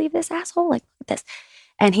you believe this asshole? Like, look at this.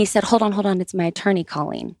 And he said, hold on. It's my attorney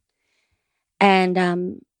calling. And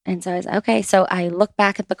so I was okay. So I look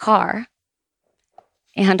back at the car,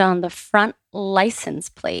 and on the front license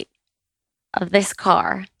plate of this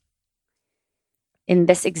car, in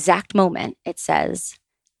this exact moment, it says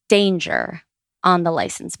danger on the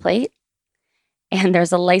license plate. And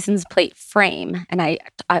there's a license plate frame. And I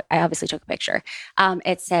obviously took a picture.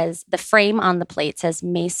 It says, the frame on the plate says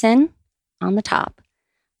Mason on the top,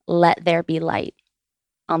 let there be light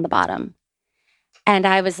on the bottom. And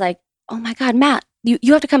I was like, oh my God, Matt,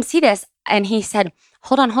 you have to come see this. And he said,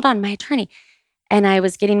 hold on, my attorney. And I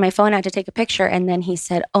was getting my phone out to take a picture. And then he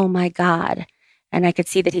said, oh my God. And I could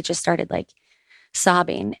see that he just started like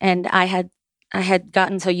sobbing. And I had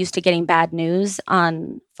gotten so used to getting bad news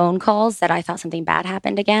on phone calls that I thought something bad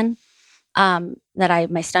happened again, that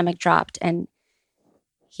my stomach dropped, and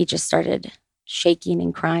he just started shaking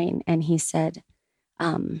and crying. And he said,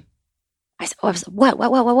 I said,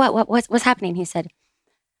 what's happening? He said,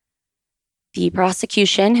 the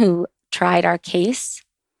prosecution who tried our case,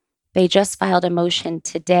 they just filed a motion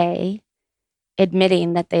today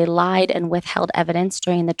admitting that they lied and withheld evidence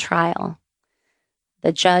during the trial.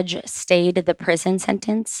 The judge stayed the prison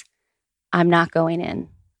sentence. I'm not going in.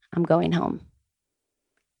 I'm going home.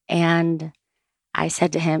 And I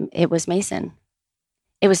said to him, it was Mason.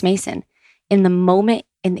 It was Mason. In the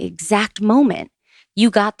exact moment you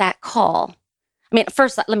got that call. I mean,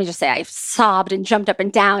 first, let me just say, I sobbed and jumped up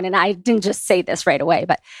and down, and I didn't just say this right away,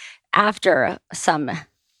 but after some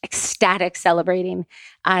ecstatic celebrating,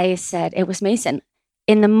 I said, it was Mason.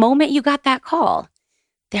 In the moment you got that call,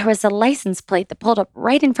 there was a license plate that pulled up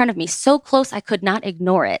right in front of me, so close I could not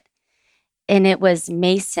ignore it. And it was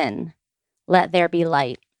Mason, let there be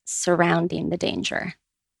light, surrounding the danger.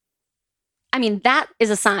 I mean, that is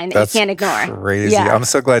a sign that you can't ignore. Crazy. Yeah. I'm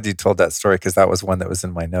so glad you told that story, because that was one that was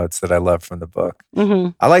in my notes that I love from the book. Mm-hmm.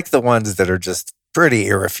 I like the ones that are just pretty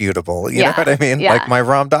irrefutable. You know what I mean? Yeah. Like my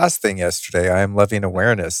Ram Dass thing yesterday, I am loving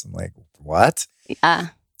awareness. I'm like, what? Yeah.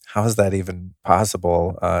 How is that even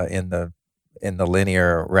possible in the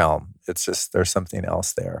linear realm? It's just, there's something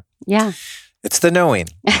else there. Yeah. It's the knowing.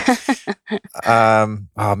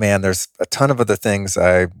 Oh man, there's a ton of other things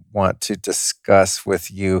I want to discuss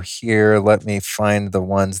with you here. Let me find the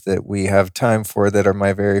ones that we have time for that are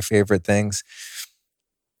my very favorite things.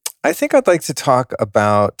 I think I'd like to talk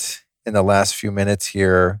about, in the last few minutes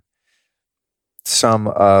here, some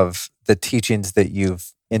of the teachings that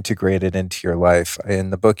you've integrated into your life.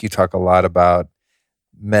 In the book, you talk a lot about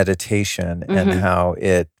meditation and how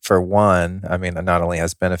it, for one, I mean, not only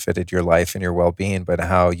has benefited your life and your well-being, but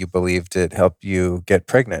how you believed it helped you get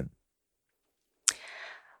pregnant.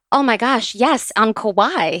 Oh my gosh, yes, on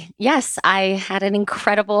Kauai. Yes, I had an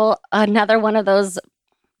incredible, another one of those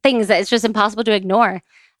things that it's just impossible to ignore.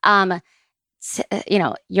 You're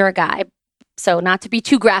a guy, So not to be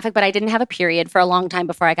too graphic, but I didn't have a period for a long time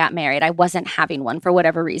before I got married. I wasn't having one for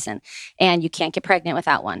whatever reason. And you can't get pregnant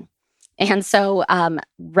without one. And so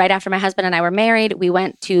right after my husband and I were married, we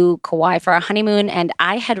went to Kauai for our honeymoon. And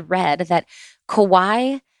I had read that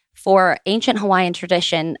Kauai, for ancient Hawaiian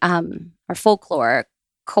tradition or folklore,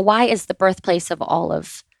 Kauai is the birthplace of all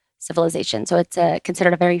of civilization. So it's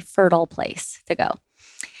considered a very fertile place to go.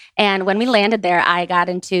 And when we landed there, I got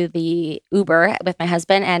into the Uber with my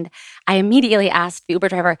husband, and I immediately asked the Uber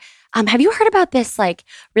driver, have you heard about this like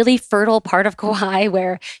really fertile part of Kauai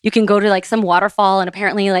where you can go to like some waterfall and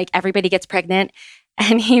apparently like everybody gets pregnant?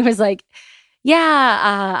 And he was like, yeah,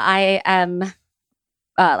 I am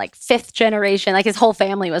like fifth generation. Like his whole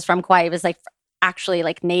family was from Kauai. He was like actually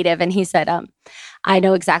like native. And he said, I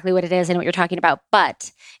know exactly what it is and what you're talking about,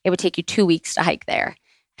 but it would take you 2 weeks to hike there.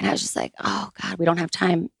 And I was just like, oh God, we don't have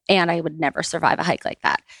time. And I would never survive a hike like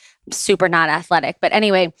that. I'm super not athletic. But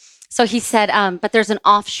anyway, so he said, but there's an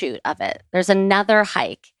offshoot of it. There's another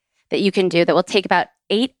hike that you can do that will take about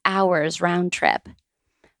 8 hours round trip.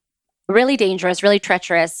 Really dangerous, really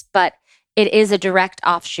treacherous, but it is a direct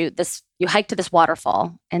offshoot. You hike to this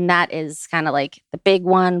waterfall, and that is kind of like the big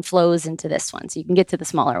one flows into this one. So you can get to the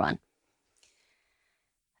smaller one.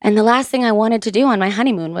 And the last thing I wanted to do on my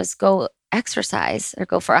honeymoon was go exercise or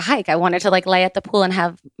go for a hike. I wanted to like lay at the pool and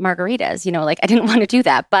have margaritas, like I didn't want to do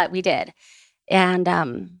that, but we did.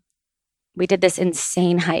 And we did this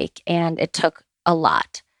insane hike, and it took a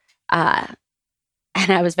lot. And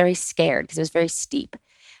I was very scared because it was very steep.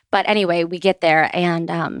 But anyway, we get there,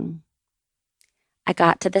 and I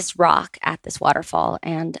got to this rock at this waterfall,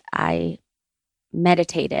 and I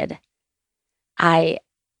meditated.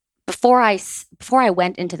 Before I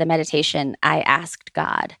went into the meditation, I asked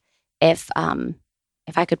God if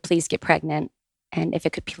I could please get pregnant, and if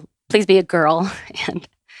it could please be a girl, and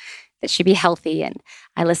that she be healthy. And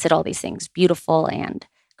I listed all these things, beautiful and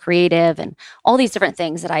creative, and all these different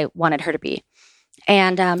things that I wanted her to be.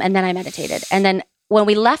 And then I meditated. And then when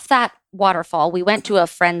we left that waterfall, we went to a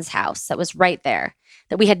friend's house that was right there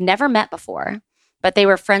that we had never met before, but they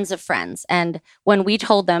were friends of friends. And when we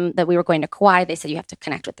told them that we were going to Kauai, they said, you have to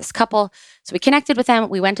connect with this couple. So we connected with them.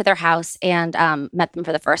 We went to their house and met them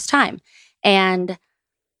for the first time. And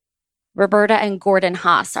Roberta and Gordon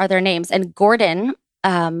Haas are their names. And Gordon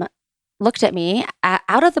looked at me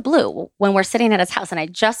out of the blue when we're sitting at his house, and I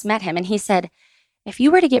just met him. And he said, if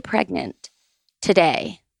you were to get pregnant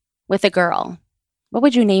today with a girl, what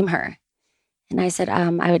would you name her? And I said,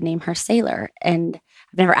 I would name her Sailor. And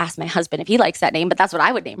I've never asked my husband if he likes that name, but that's what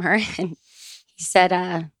I would name her. And he said,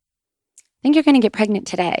 I think you're going to get pregnant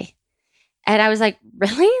today. And I was like,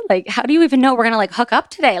 really? Like, how do you even know we're going to like hook up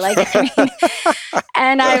today? Like, I mean,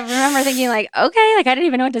 and I remember thinking like, okay, like I didn't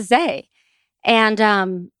even know what to say.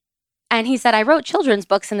 And he said, I wrote children's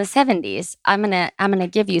books in the 70s. I'm going to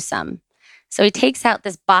give you some. So he takes out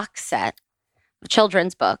this box set of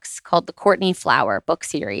children's books called the Courtney Flower book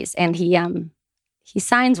series. And he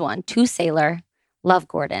signs one to Sailor, Love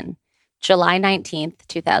Gordon, July 19th,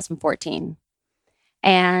 2014.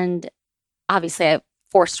 And obviously I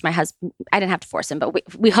forced my husband. I didn't have to force him, but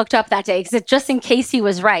we hooked up that day because just in case he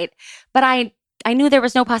was right. But I knew there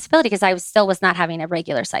was no possibility because I still was not having a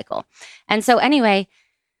regular cycle. And so anyway,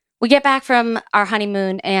 we get back from our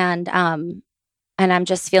honeymoon, and I'm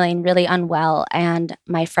just feeling really unwell. And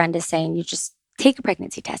my friend is saying, you just take a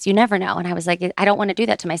pregnancy test. You never know. And I was like, I don't want to do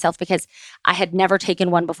that to myself because I had never taken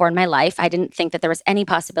one before in my life. I didn't think that there was any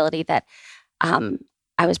possibility that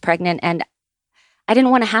I was pregnant. And I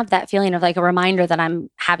didn't want to have that feeling of like a reminder that I'm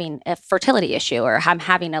having a fertility issue or I'm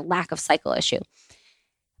having a lack of cycle issue.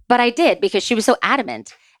 But I did because she was so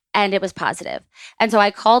adamant, and it was positive. And so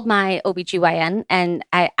I called my OBGYN and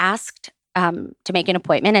I asked to make an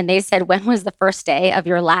appointment, and they said, when was the first day of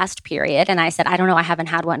your last period? And I said, I don't know. I haven't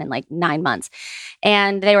had one in like 9 months.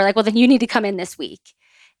 And they were like, well, then you need to come in this week.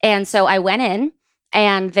 And so I went in,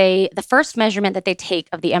 and the first measurement that they take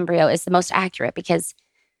of the embryo is the most accurate because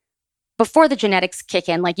before the genetics kick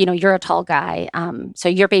in, like, you're a tall guy. So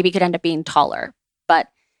your baby could end up being taller,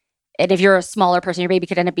 and if you're a smaller person, your baby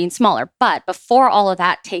could end up being smaller. But before all of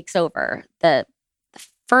that takes over, the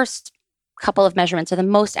first couple of measurements are the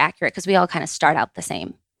most accurate because we all kind of start out the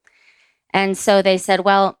same. And so they said,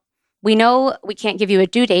 well, we know we can't give you a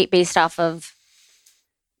due date based off of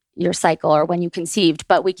your cycle or when you conceived,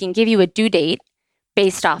 but we can give you a due date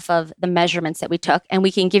based off of the measurements that we took, and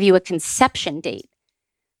we can give you a conception date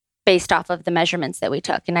based off of the measurements that we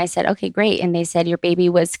took. And I said, okay, great. And they said, your baby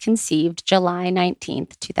was conceived July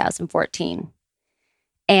 19th, 2014.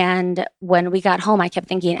 And when we got home, I kept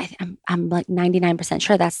thinking, I'm like 99%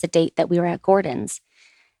 sure that's the date that we were at Gordon's.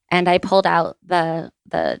 And I pulled out the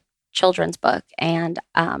children's book, and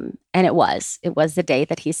it was the day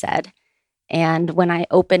that he said. And when I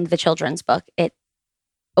opened the children's book, it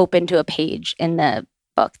opened to a page in the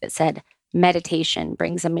book that said, "Meditation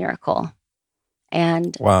brings a miracle."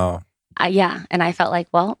 And wow. And I felt like,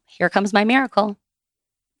 well, here comes my miracle.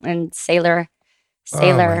 And Sailor,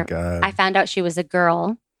 Oh my God. I found out she was a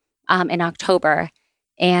girl in October,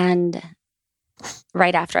 and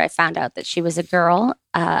right after I found out that she was a girl,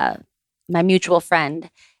 my mutual friend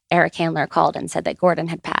Eric Handler called and said that Gordon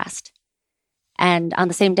had passed. And on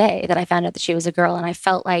the same day that I found out that she was a girl, and I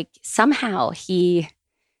felt like somehow he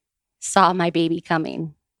saw my baby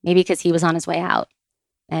coming, maybe because he was on his way out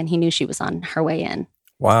and he knew she was on her way in.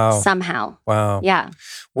 Wow. Somehow. Wow. Yeah.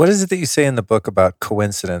 What is it that you say in the book about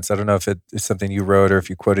coincidence? I don't know if it's something you wrote or if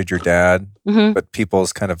you quoted your dad, but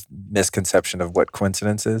people's kind of misconception of what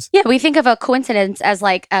coincidence is. Yeah, we think of a coincidence as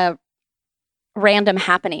like a random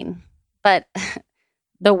happening, but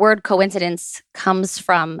the word coincidence comes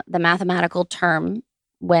from the mathematical term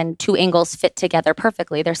when two angles fit together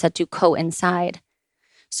perfectly. They're said to coincide.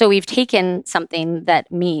 So we've taken something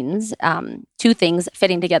that means two things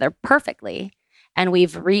fitting together perfectly, and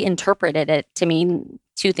we've reinterpreted it to mean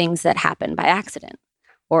two things that happen by accident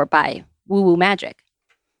or by woo-woo magic.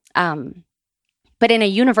 But in a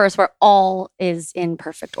universe where all is in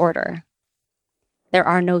perfect order, there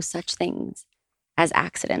are no such things as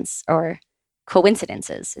accidents or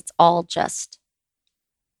coincidences. It's all just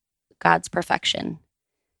God's perfection.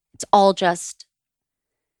 It's all just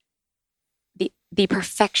the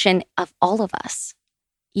perfection of all of us,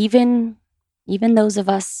 even those of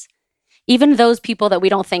us, even those people that we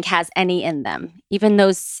don't think has any in them, even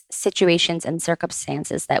those situations and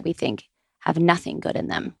circumstances that we think have nothing good in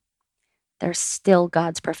them. There's still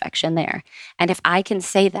God's perfection there. And if I can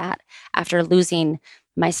say that after losing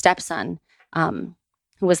my stepson,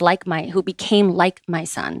 who became like my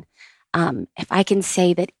son, if I can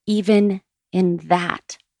say that even in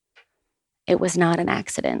that, it was not an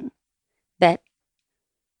accident, that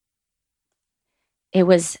it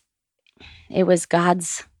was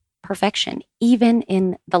God's perfection, even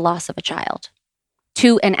in the loss of a child,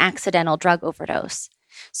 to an accidental drug overdose.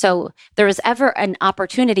 So there was ever an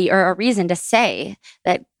opportunity or a reason to say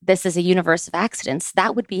that this is a universe of accidents,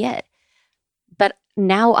 that would be it. But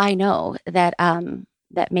now I know that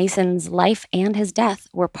that Mason's life and his death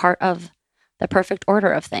were part of the perfect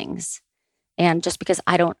order of things. And just because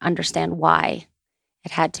I don't understand why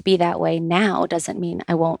it had to be that way now doesn't mean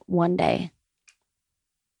I won't one day.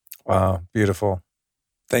 Wow, beautiful.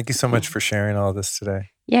 Thank you so much for sharing all this today.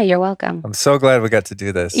 Yeah, you're welcome. I'm so glad we got to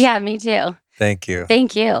do this. Yeah, me too. Thank you.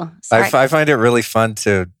 Thank you. I find it really fun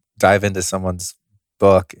to dive into someone's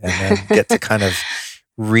book and then get to kind of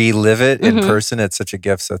relive it in person. It's such a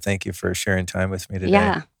gift. So thank you for sharing time with me today.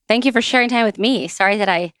 Yeah. Thank you for sharing time with me. Sorry that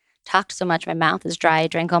I talked so much. My mouth is dry. I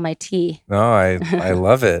drank all my tea. No, I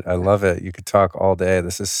love it. I love it. You could talk all day.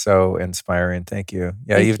 This is so inspiring. Thank you.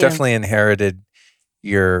 Yeah, you've definitely inherited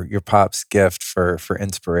your pop's gift for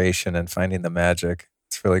inspiration and finding the magic.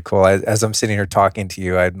 It's really cool. As I'm sitting here talking to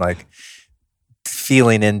you, I'm like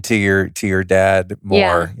feeling into your dad more.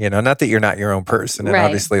 Yeah. You know, not that you're not your own person, and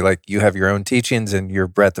obviously, like, you have your own teachings and your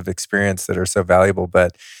breadth of experience that are so valuable.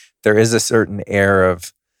 But there is a certain air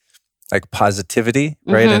of like positivity,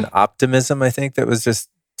 right, and optimism. I think that was just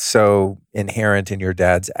so inherent in your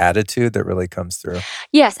dad's attitude that really comes through.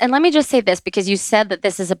 Yes, and let me just say this, because you said that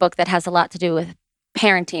this is a book that has a lot to do with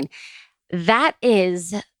parenting. That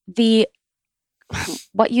is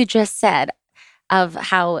what you just said of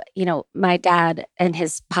how, you know, my dad and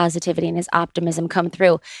his positivity and his optimism come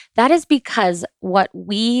through. That is because what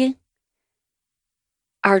we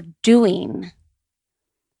are doing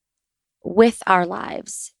with our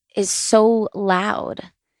lives is so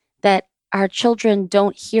loud that our children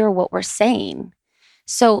don't hear what we're saying.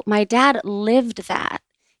 So my dad lived that.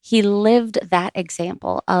 He lived that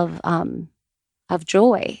example of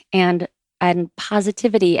joy and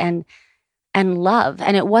positivity and love.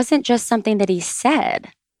 And it wasn't just something that he said.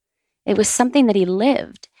 It was something that he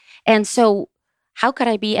lived. And so how could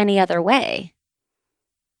I be any other way?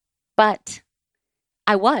 But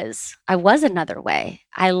I was another way.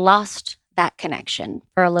 I lost that connection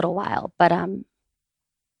for a little while, but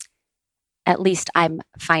at least I'm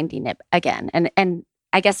finding it again. And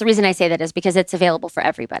I guess the reason I say that is because it's available for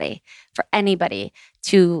everybody, for anybody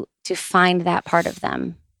to find that part of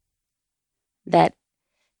them that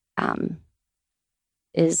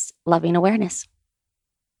is loving awareness.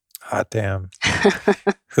 Hot damn.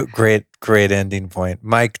 Great ending point.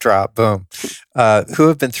 Mic drop, boom. Who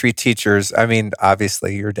have been 3 teachers? I mean,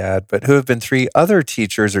 obviously your dad, but who have been 3 other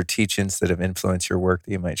teachers or teachings that have influenced your work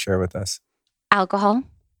that you might share with us? Alcohol,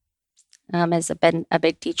 has been a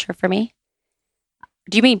big teacher for me.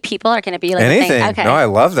 Do you mean people are going to be like anything? Okay. No, I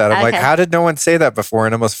love that. I'm like, Okay. how did no one say that before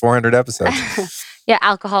in almost 400 episodes? Yeah,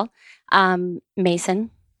 alcohol.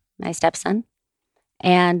 Mason, my stepson,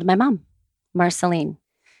 and my mom, Marceline.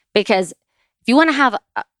 Because if you want to have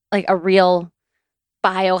a real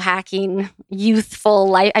biohacking, youthful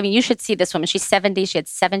life, I mean, you should see this woman. She's 70. She had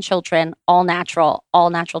 7 children, all natural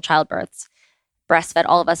childbirths, breastfed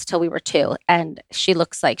all of us till we were 2. And she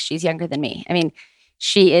looks like she's younger than me. I mean,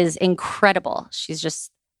 she is incredible. She's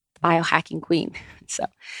just the biohacking queen. So,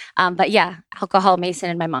 but yeah, alcohol, Mason,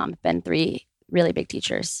 and my mom have been 3 really big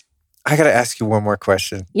teachers. I got to ask you one more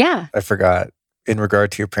question. Yeah. I forgot. In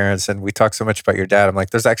regard to your parents, and we talk so much about your dad, I'm like,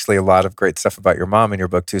 there's actually a lot of great stuff about your mom in your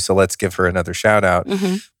book too, so let's give her another shout out.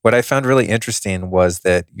 Mm-hmm. What I found really interesting was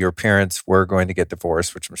that your parents were going to get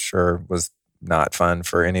divorced, which I'm sure was not fun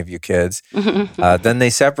for any of you kids. Mm-hmm. Then they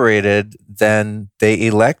separated, then they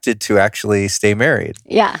elected to actually stay married.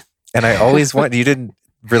 Yeah. And I always want, you didn't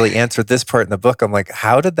really answer this part in the book. I'm like,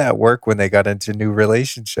 how did that work when they got into new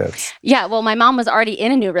relationships? Yeah, well, my mom was already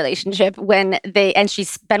in a new relationship and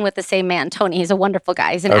she's been with the same man, Tony. He's a wonderful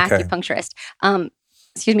guy. He's an acupuncturist.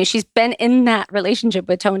 She's been in that relationship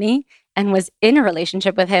with Tony and was in a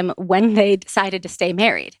relationship with him when they decided to stay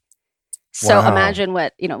married. So imagine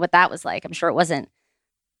what that was like. I'm sure it wasn't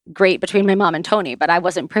great between my mom and Tony, but I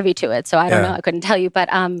wasn't privy to it, so I don't know. I couldn't tell you, but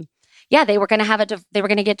yeah, they were going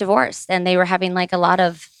to get divorced, and they were having like a lot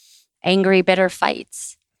of angry, bitter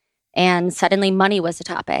fights. And suddenly money was a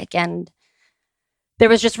topic, and there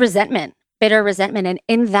was just bitter resentment. And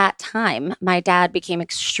in that time, my dad became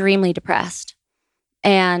extremely depressed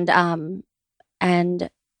and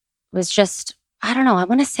was just, I don't know, I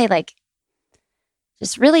want to say like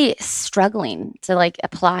just really struggling to like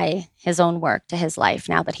apply his own work to his life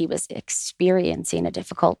now that he was experiencing a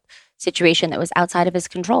difficult situation that was outside of his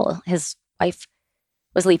control. His wife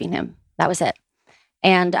was leaving him. That was it.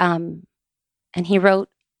 And he wrote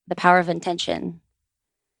The Power of Intention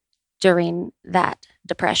during that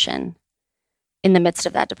depression, in the midst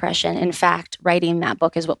of that depression. In fact, writing that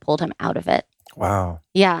book is what pulled him out of it. Wow.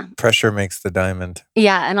 Yeah. Pressure makes the diamond.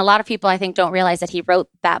 Yeah. And a lot of people, I think, don't realize that he wrote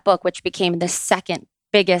that book, which became the second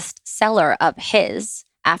biggest seller of his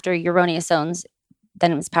after Erroneous Zones,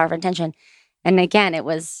 then it was Power of Intention. And again, it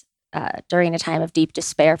was during a time of deep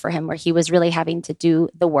despair for him, where he was really having to do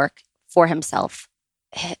the work for himself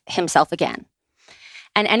again.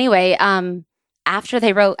 And anyway, after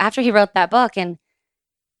he wrote that book, and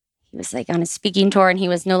he was like on his speaking tour, and he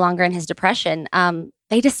was no longer in his depression,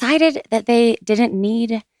 they decided that they didn't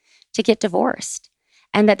need to get divorced,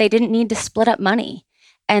 and that they didn't need to split up money,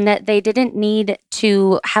 and that they didn't need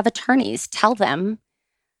to have attorneys tell them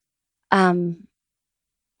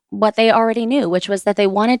what they already knew, which was that they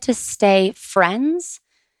wanted to stay friends,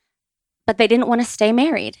 but they didn't want to stay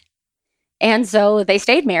married. And so they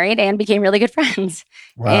stayed married and became really good friends.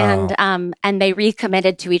 Wow. And they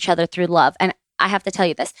recommitted to each other through love. And I have to tell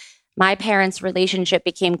you this, my parents' relationship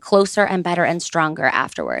became closer and better and stronger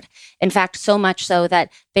afterward. In fact, so much so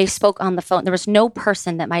that they spoke on the phone. There was no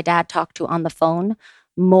person that my dad talked to on the phone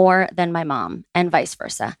more than my mom, and vice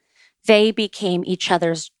versa. They became each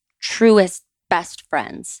other's truest, best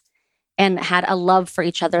friends, and had a love for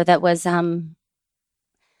each other that was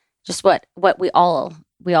just what we all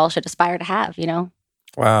should aspire to have, you know?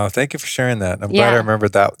 Wow. Thank you for sharing that. I'm glad I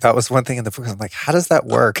remembered that. That was one thing in the book. I'm like, how does that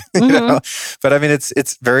work? Mm-hmm. You know? But I mean,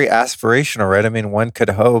 it's very aspirational, right? I mean, one could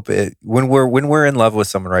hope when we're in love with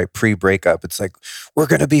someone, right? Pre-breakup, it's like, we're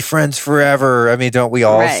going to be friends forever. I mean, don't we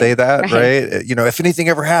all say that, right? You know, if anything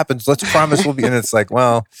ever happens, let's promise we'll be, and it's like,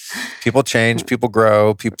 well, people change, people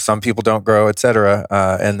grow, some people don't grow, et cetera.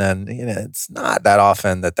 And then, you know, it's not that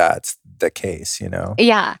often that's the case, you know?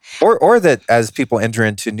 Yeah. Or that as people enter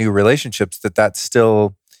into new relationships, that's still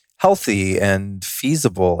healthy and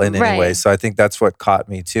feasible in any way. So I think that's what caught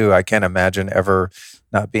me too. I can't imagine ever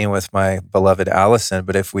not being with my beloved Allison,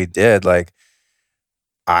 but if we did, like,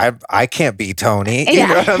 I can't be Tony. You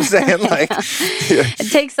know what I'm saying? Like,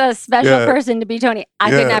 it takes a special person to be Tony.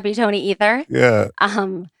 I could not be Tony either. Yeah.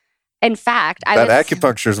 In fact,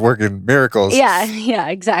 acupuncture is working miracles. Yeah,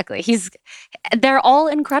 exactly. They're all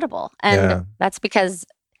incredible. And that's because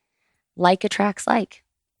like attracts like.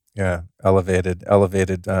 Yeah. Elevated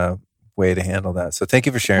way to handle that. So thank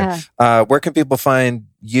you for sharing. Yeah. Where can people find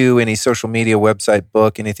you? Any social media, website,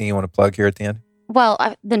 book, anything you want to plug here at the end?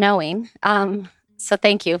 Well, the knowing. So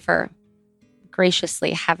thank you for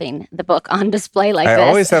graciously having the book on display like this. I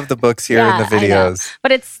always have the books here in the videos.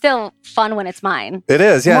 But it's still fun when it's mine. It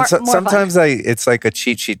is, yeah. More sometimes it's like a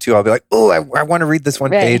cheat sheet too. I'll be like, oh, I want to read this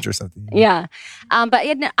one page or something. Yeah. But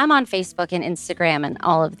I'm on Facebook and Instagram and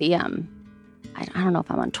all of the I don't know if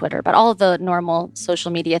I'm on Twitter, but all the normal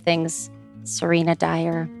social media things, Serena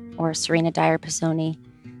Dyer or Serena Dyer-Pisoni,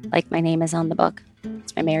 like my name is on the book.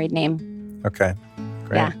 It's my married name. Okay,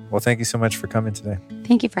 great. Yeah. Well, thank you so much for coming today.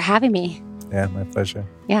 Thank you for having me. Yeah, my pleasure.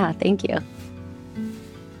 Yeah, thank you.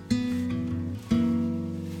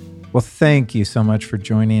 Well, thank you so much for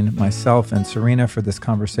joining myself and Serena for this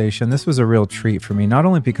conversation. This was a real treat for me, not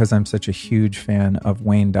only because I'm such a huge fan of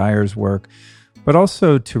Wayne Dyer's work, but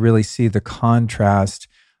also to really see the contrast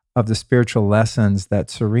of the spiritual lessons that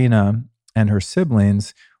Serena and her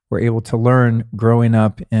siblings were able to learn growing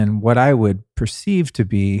up in what I would perceive to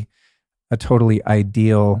be a totally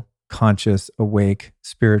ideal, conscious, awake,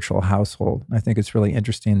 spiritual household. I think it's really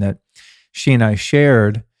interesting that she and I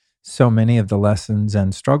shared so many of the lessons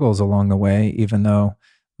and struggles along the way, even though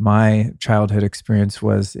my childhood experience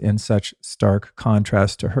was in such stark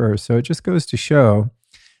contrast to hers. So it just goes to show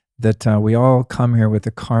that we all come here with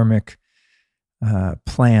a karmic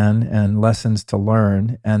plan and lessons to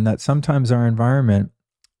learn, and that sometimes our environment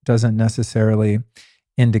doesn't necessarily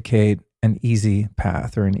indicate an easy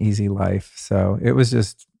path or an easy life. So it was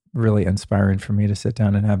just really inspiring for me to sit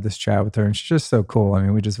down and have this chat with her. And she's just so cool. I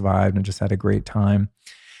mean, we just vibed and just had a great time.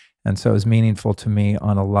 And so it was meaningful to me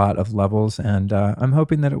on a lot of levels. And I'm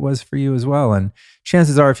hoping that it was for you as well. And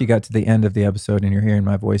chances are, if you got to the end of the episode and you're hearing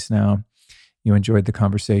my voice now, you enjoyed the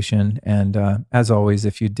conversation. And as always,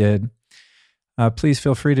 if you did, please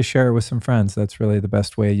feel free to share it with some friends. That's really the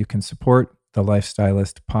best way you can support the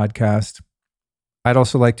Lifestylist podcast. I'd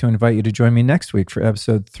also like to invite you to join me next week for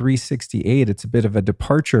episode 368. It's a bit of a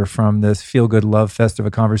departure from this feel-good love fest of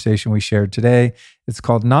a conversation we shared today. It's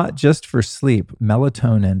called Not Just for Sleep,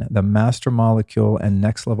 Melatonin, the Master Molecule and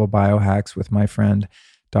Next Level Biohacks with my friend,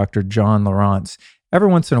 Dr. John Lawrence. Every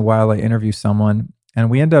once in a while, I interview someone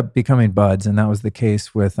and we end up becoming buds. And that was the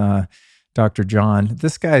case with Dr. John.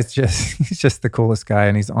 This guy's he's just the coolest guy.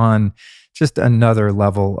 And he's on just another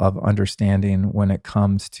level of understanding when it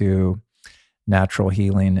comes to natural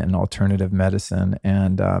healing and alternative medicine.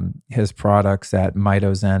 And his products at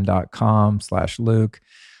mitozen.com/Luke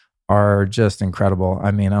are just incredible.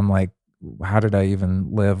 I mean, I'm like, how did I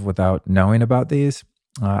even live without knowing about these?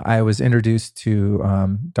 I was introduced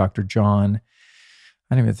to Dr. John.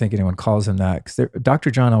 I don't even think anyone calls him that, because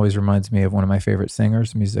Dr. John always reminds me of one of my favorite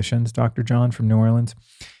singers, musicians, Dr. John from New Orleans.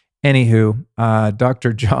 Anywho,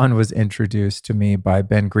 Dr. John was introduced to me by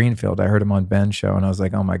Ben Greenfield. I heard him on Ben's show and I was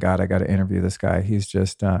like, oh my God, I got to interview this guy. He's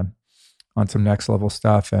just on some next level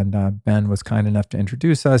stuff. And Ben was kind enough to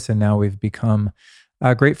introduce us, and now we've become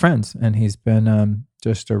great friends. And he's been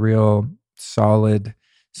just a real solid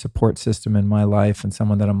support system in my life and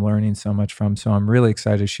someone that I'm learning so much from. So I'm really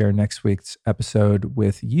excited to share next week's episode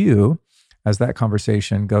with you, as that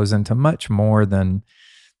conversation goes into much more than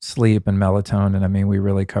sleep and melatonin. I mean, we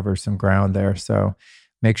really cover some ground there. So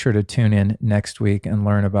make sure to tune in next week and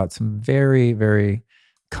learn about some very, very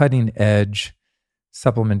cutting edge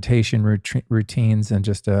supplementation routines and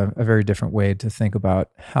just a very different way to think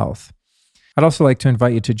about health. I'd also like to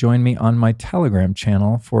invite you to join me on my Telegram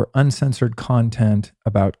channel for uncensored content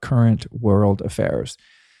about current world affairs.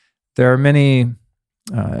 There are many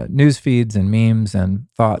news feeds and memes and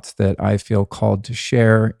thoughts that I feel called to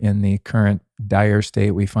share in the current dire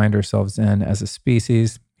state we find ourselves in as a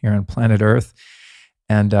species here on planet Earth.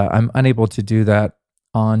 And I'm unable to do that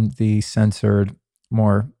on the censored,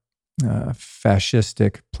 more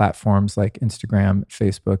fascistic platforms like Instagram,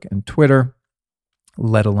 Facebook, and Twitter,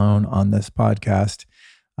 let alone on this podcast,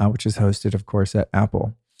 which is hosted, of course, at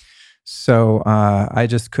Apple. So I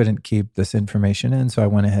just couldn't keep this information in. So I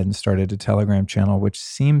went ahead and started a Telegram channel, which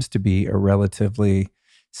seems to be a relatively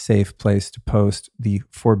safe place to post the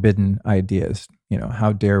forbidden ideas. You know,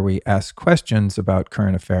 how dare we ask questions about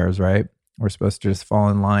current affairs, right? We're supposed to just fall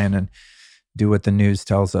in line and do what the news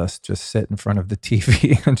tells us. Just sit in front of the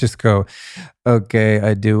TV and just go, okay,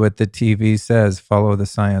 I do what the TV says, follow the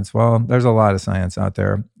science. Well, there's a lot of science out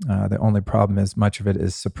there. The only problem is much of it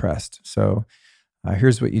is suppressed. So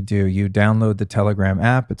here's what you do. You download the Telegram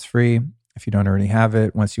app. It's free. If you don't already have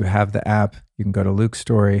it, once you have the app, you can go to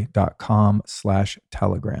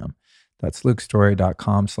lukestory.com/Telegram. That's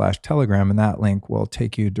lukestory.com/Telegram. And that link will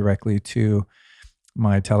take you directly to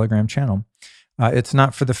my Telegram channel. It's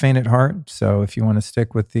not for the faint at heart. So if you want to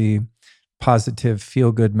stick with the positive,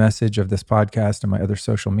 feel-good message of this podcast and my other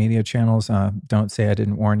social media channels, don't say I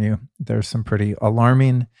didn't warn you. There's some pretty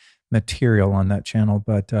alarming material on that channel.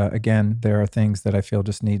 But again, there are things that I feel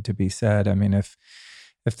just need to be said. I mean, if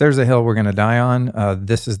there's a hill we're going to die on,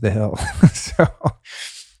 this is the hill. So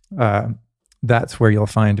that's where you'll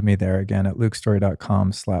find me there again at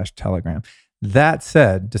lukestory.com/Telegram. That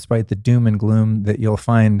said, despite the doom and gloom that you'll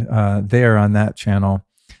find there on that channel,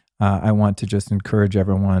 I want to just encourage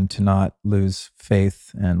everyone to not lose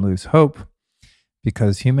faith and lose hope,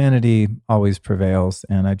 because humanity always prevails.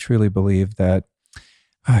 And I truly believe that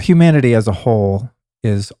humanity as a whole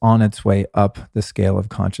is on its way up the scale of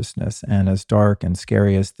consciousness. And as dark and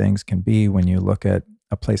scary as things can be when you look at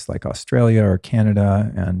a place like Australia or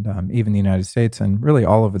Canada and even the United States and really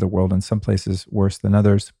all over the world, in some places worse than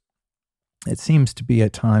others, it seems to be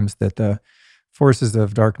at times that the forces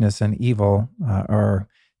of darkness and evil are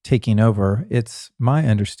taking over. It's my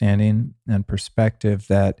understanding and perspective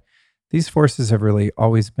that these forces have really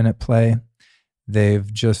always been at play.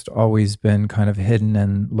 They've just always been kind of hidden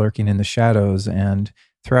and lurking in the shadows, and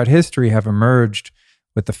throughout history have emerged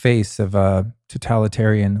with the face of a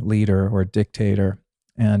totalitarian leader or dictator.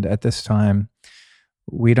 And at this time,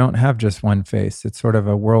 we don't have just one face. It's sort of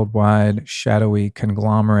a worldwide, shadowy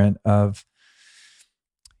conglomerate of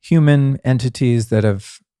human entities that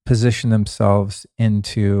have positioned themselves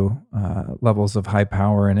into levels of high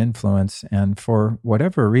power and influence, and for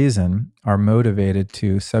whatever reason are motivated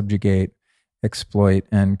to subjugate, exploit,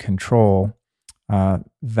 and control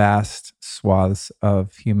vast swaths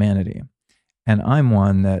of humanity. And I'm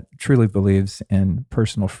one that truly believes in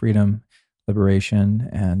personal freedom, liberation,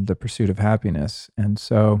 and the pursuit of happiness. And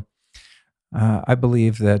so I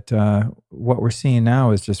believe that what we're seeing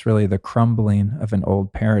now is just really the crumbling of an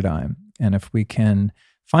old paradigm. And if we can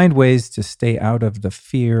find ways to stay out of the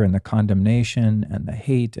fear and the condemnation and the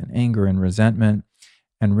hate and anger and resentment,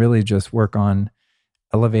 and really just work on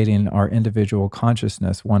elevating our individual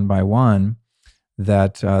consciousness one by one,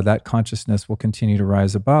 that consciousness will continue to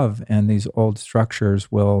rise above, and these old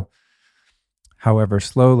structures will, however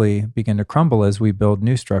slowly, begin to crumble as we build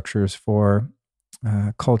new structures for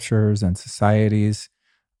cultures and societies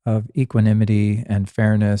of equanimity and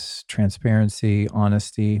fairness, transparency,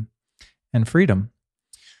 honesty, and freedom.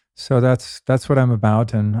 So that's what I'm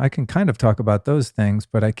about, and I can kind of talk about those things,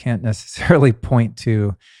 but I can't necessarily point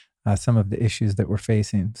to some of the issues that we're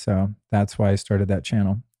facing. So that's why I started that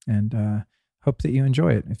channel, and hope that you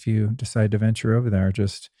enjoy it. If you decide to venture over there,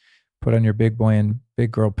 just put on your big boy and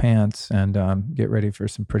big girl pants and get ready for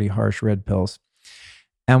some pretty harsh red pills.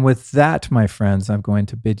 And with that, my friends, I'm going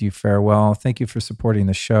to bid you farewell. Thank you for supporting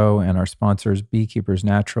the show and our sponsors, Beekeepers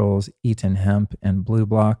Naturals, Eaton Hemp, and Blue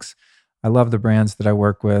Blocks. I love the brands that I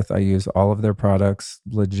work with. I use all of their products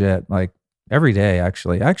legit, like every day,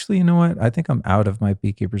 actually. Actually, you know what? I think I'm out of my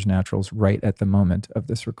Beekeepers Naturals right at the moment of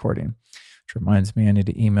this recording, which reminds me I need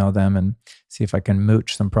to email them and see if I can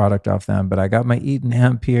mooch some product off them. But I got my Eaton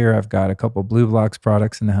Hemp here. I've got a couple Blue Blocks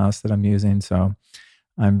products in the house that I'm using. So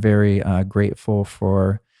I'm very grateful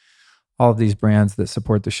for all of these brands that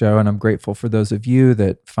support the show. And I'm grateful for those of you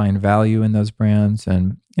that find value in those brands.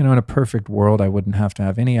 And, you know, in a perfect world, I wouldn't have to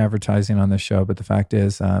have any advertising on this show. But the fact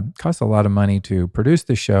is, it costs a lot of money to produce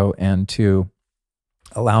the show and to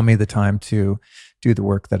allow me the time to do the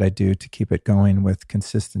work that I do to keep it going with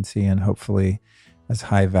consistency and hopefully as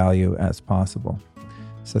high value as possible.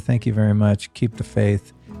 So thank you very much. Keep the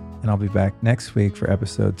faith. And I'll be back next week for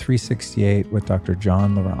episode 368 with Dr.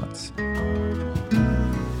 John Lawrence.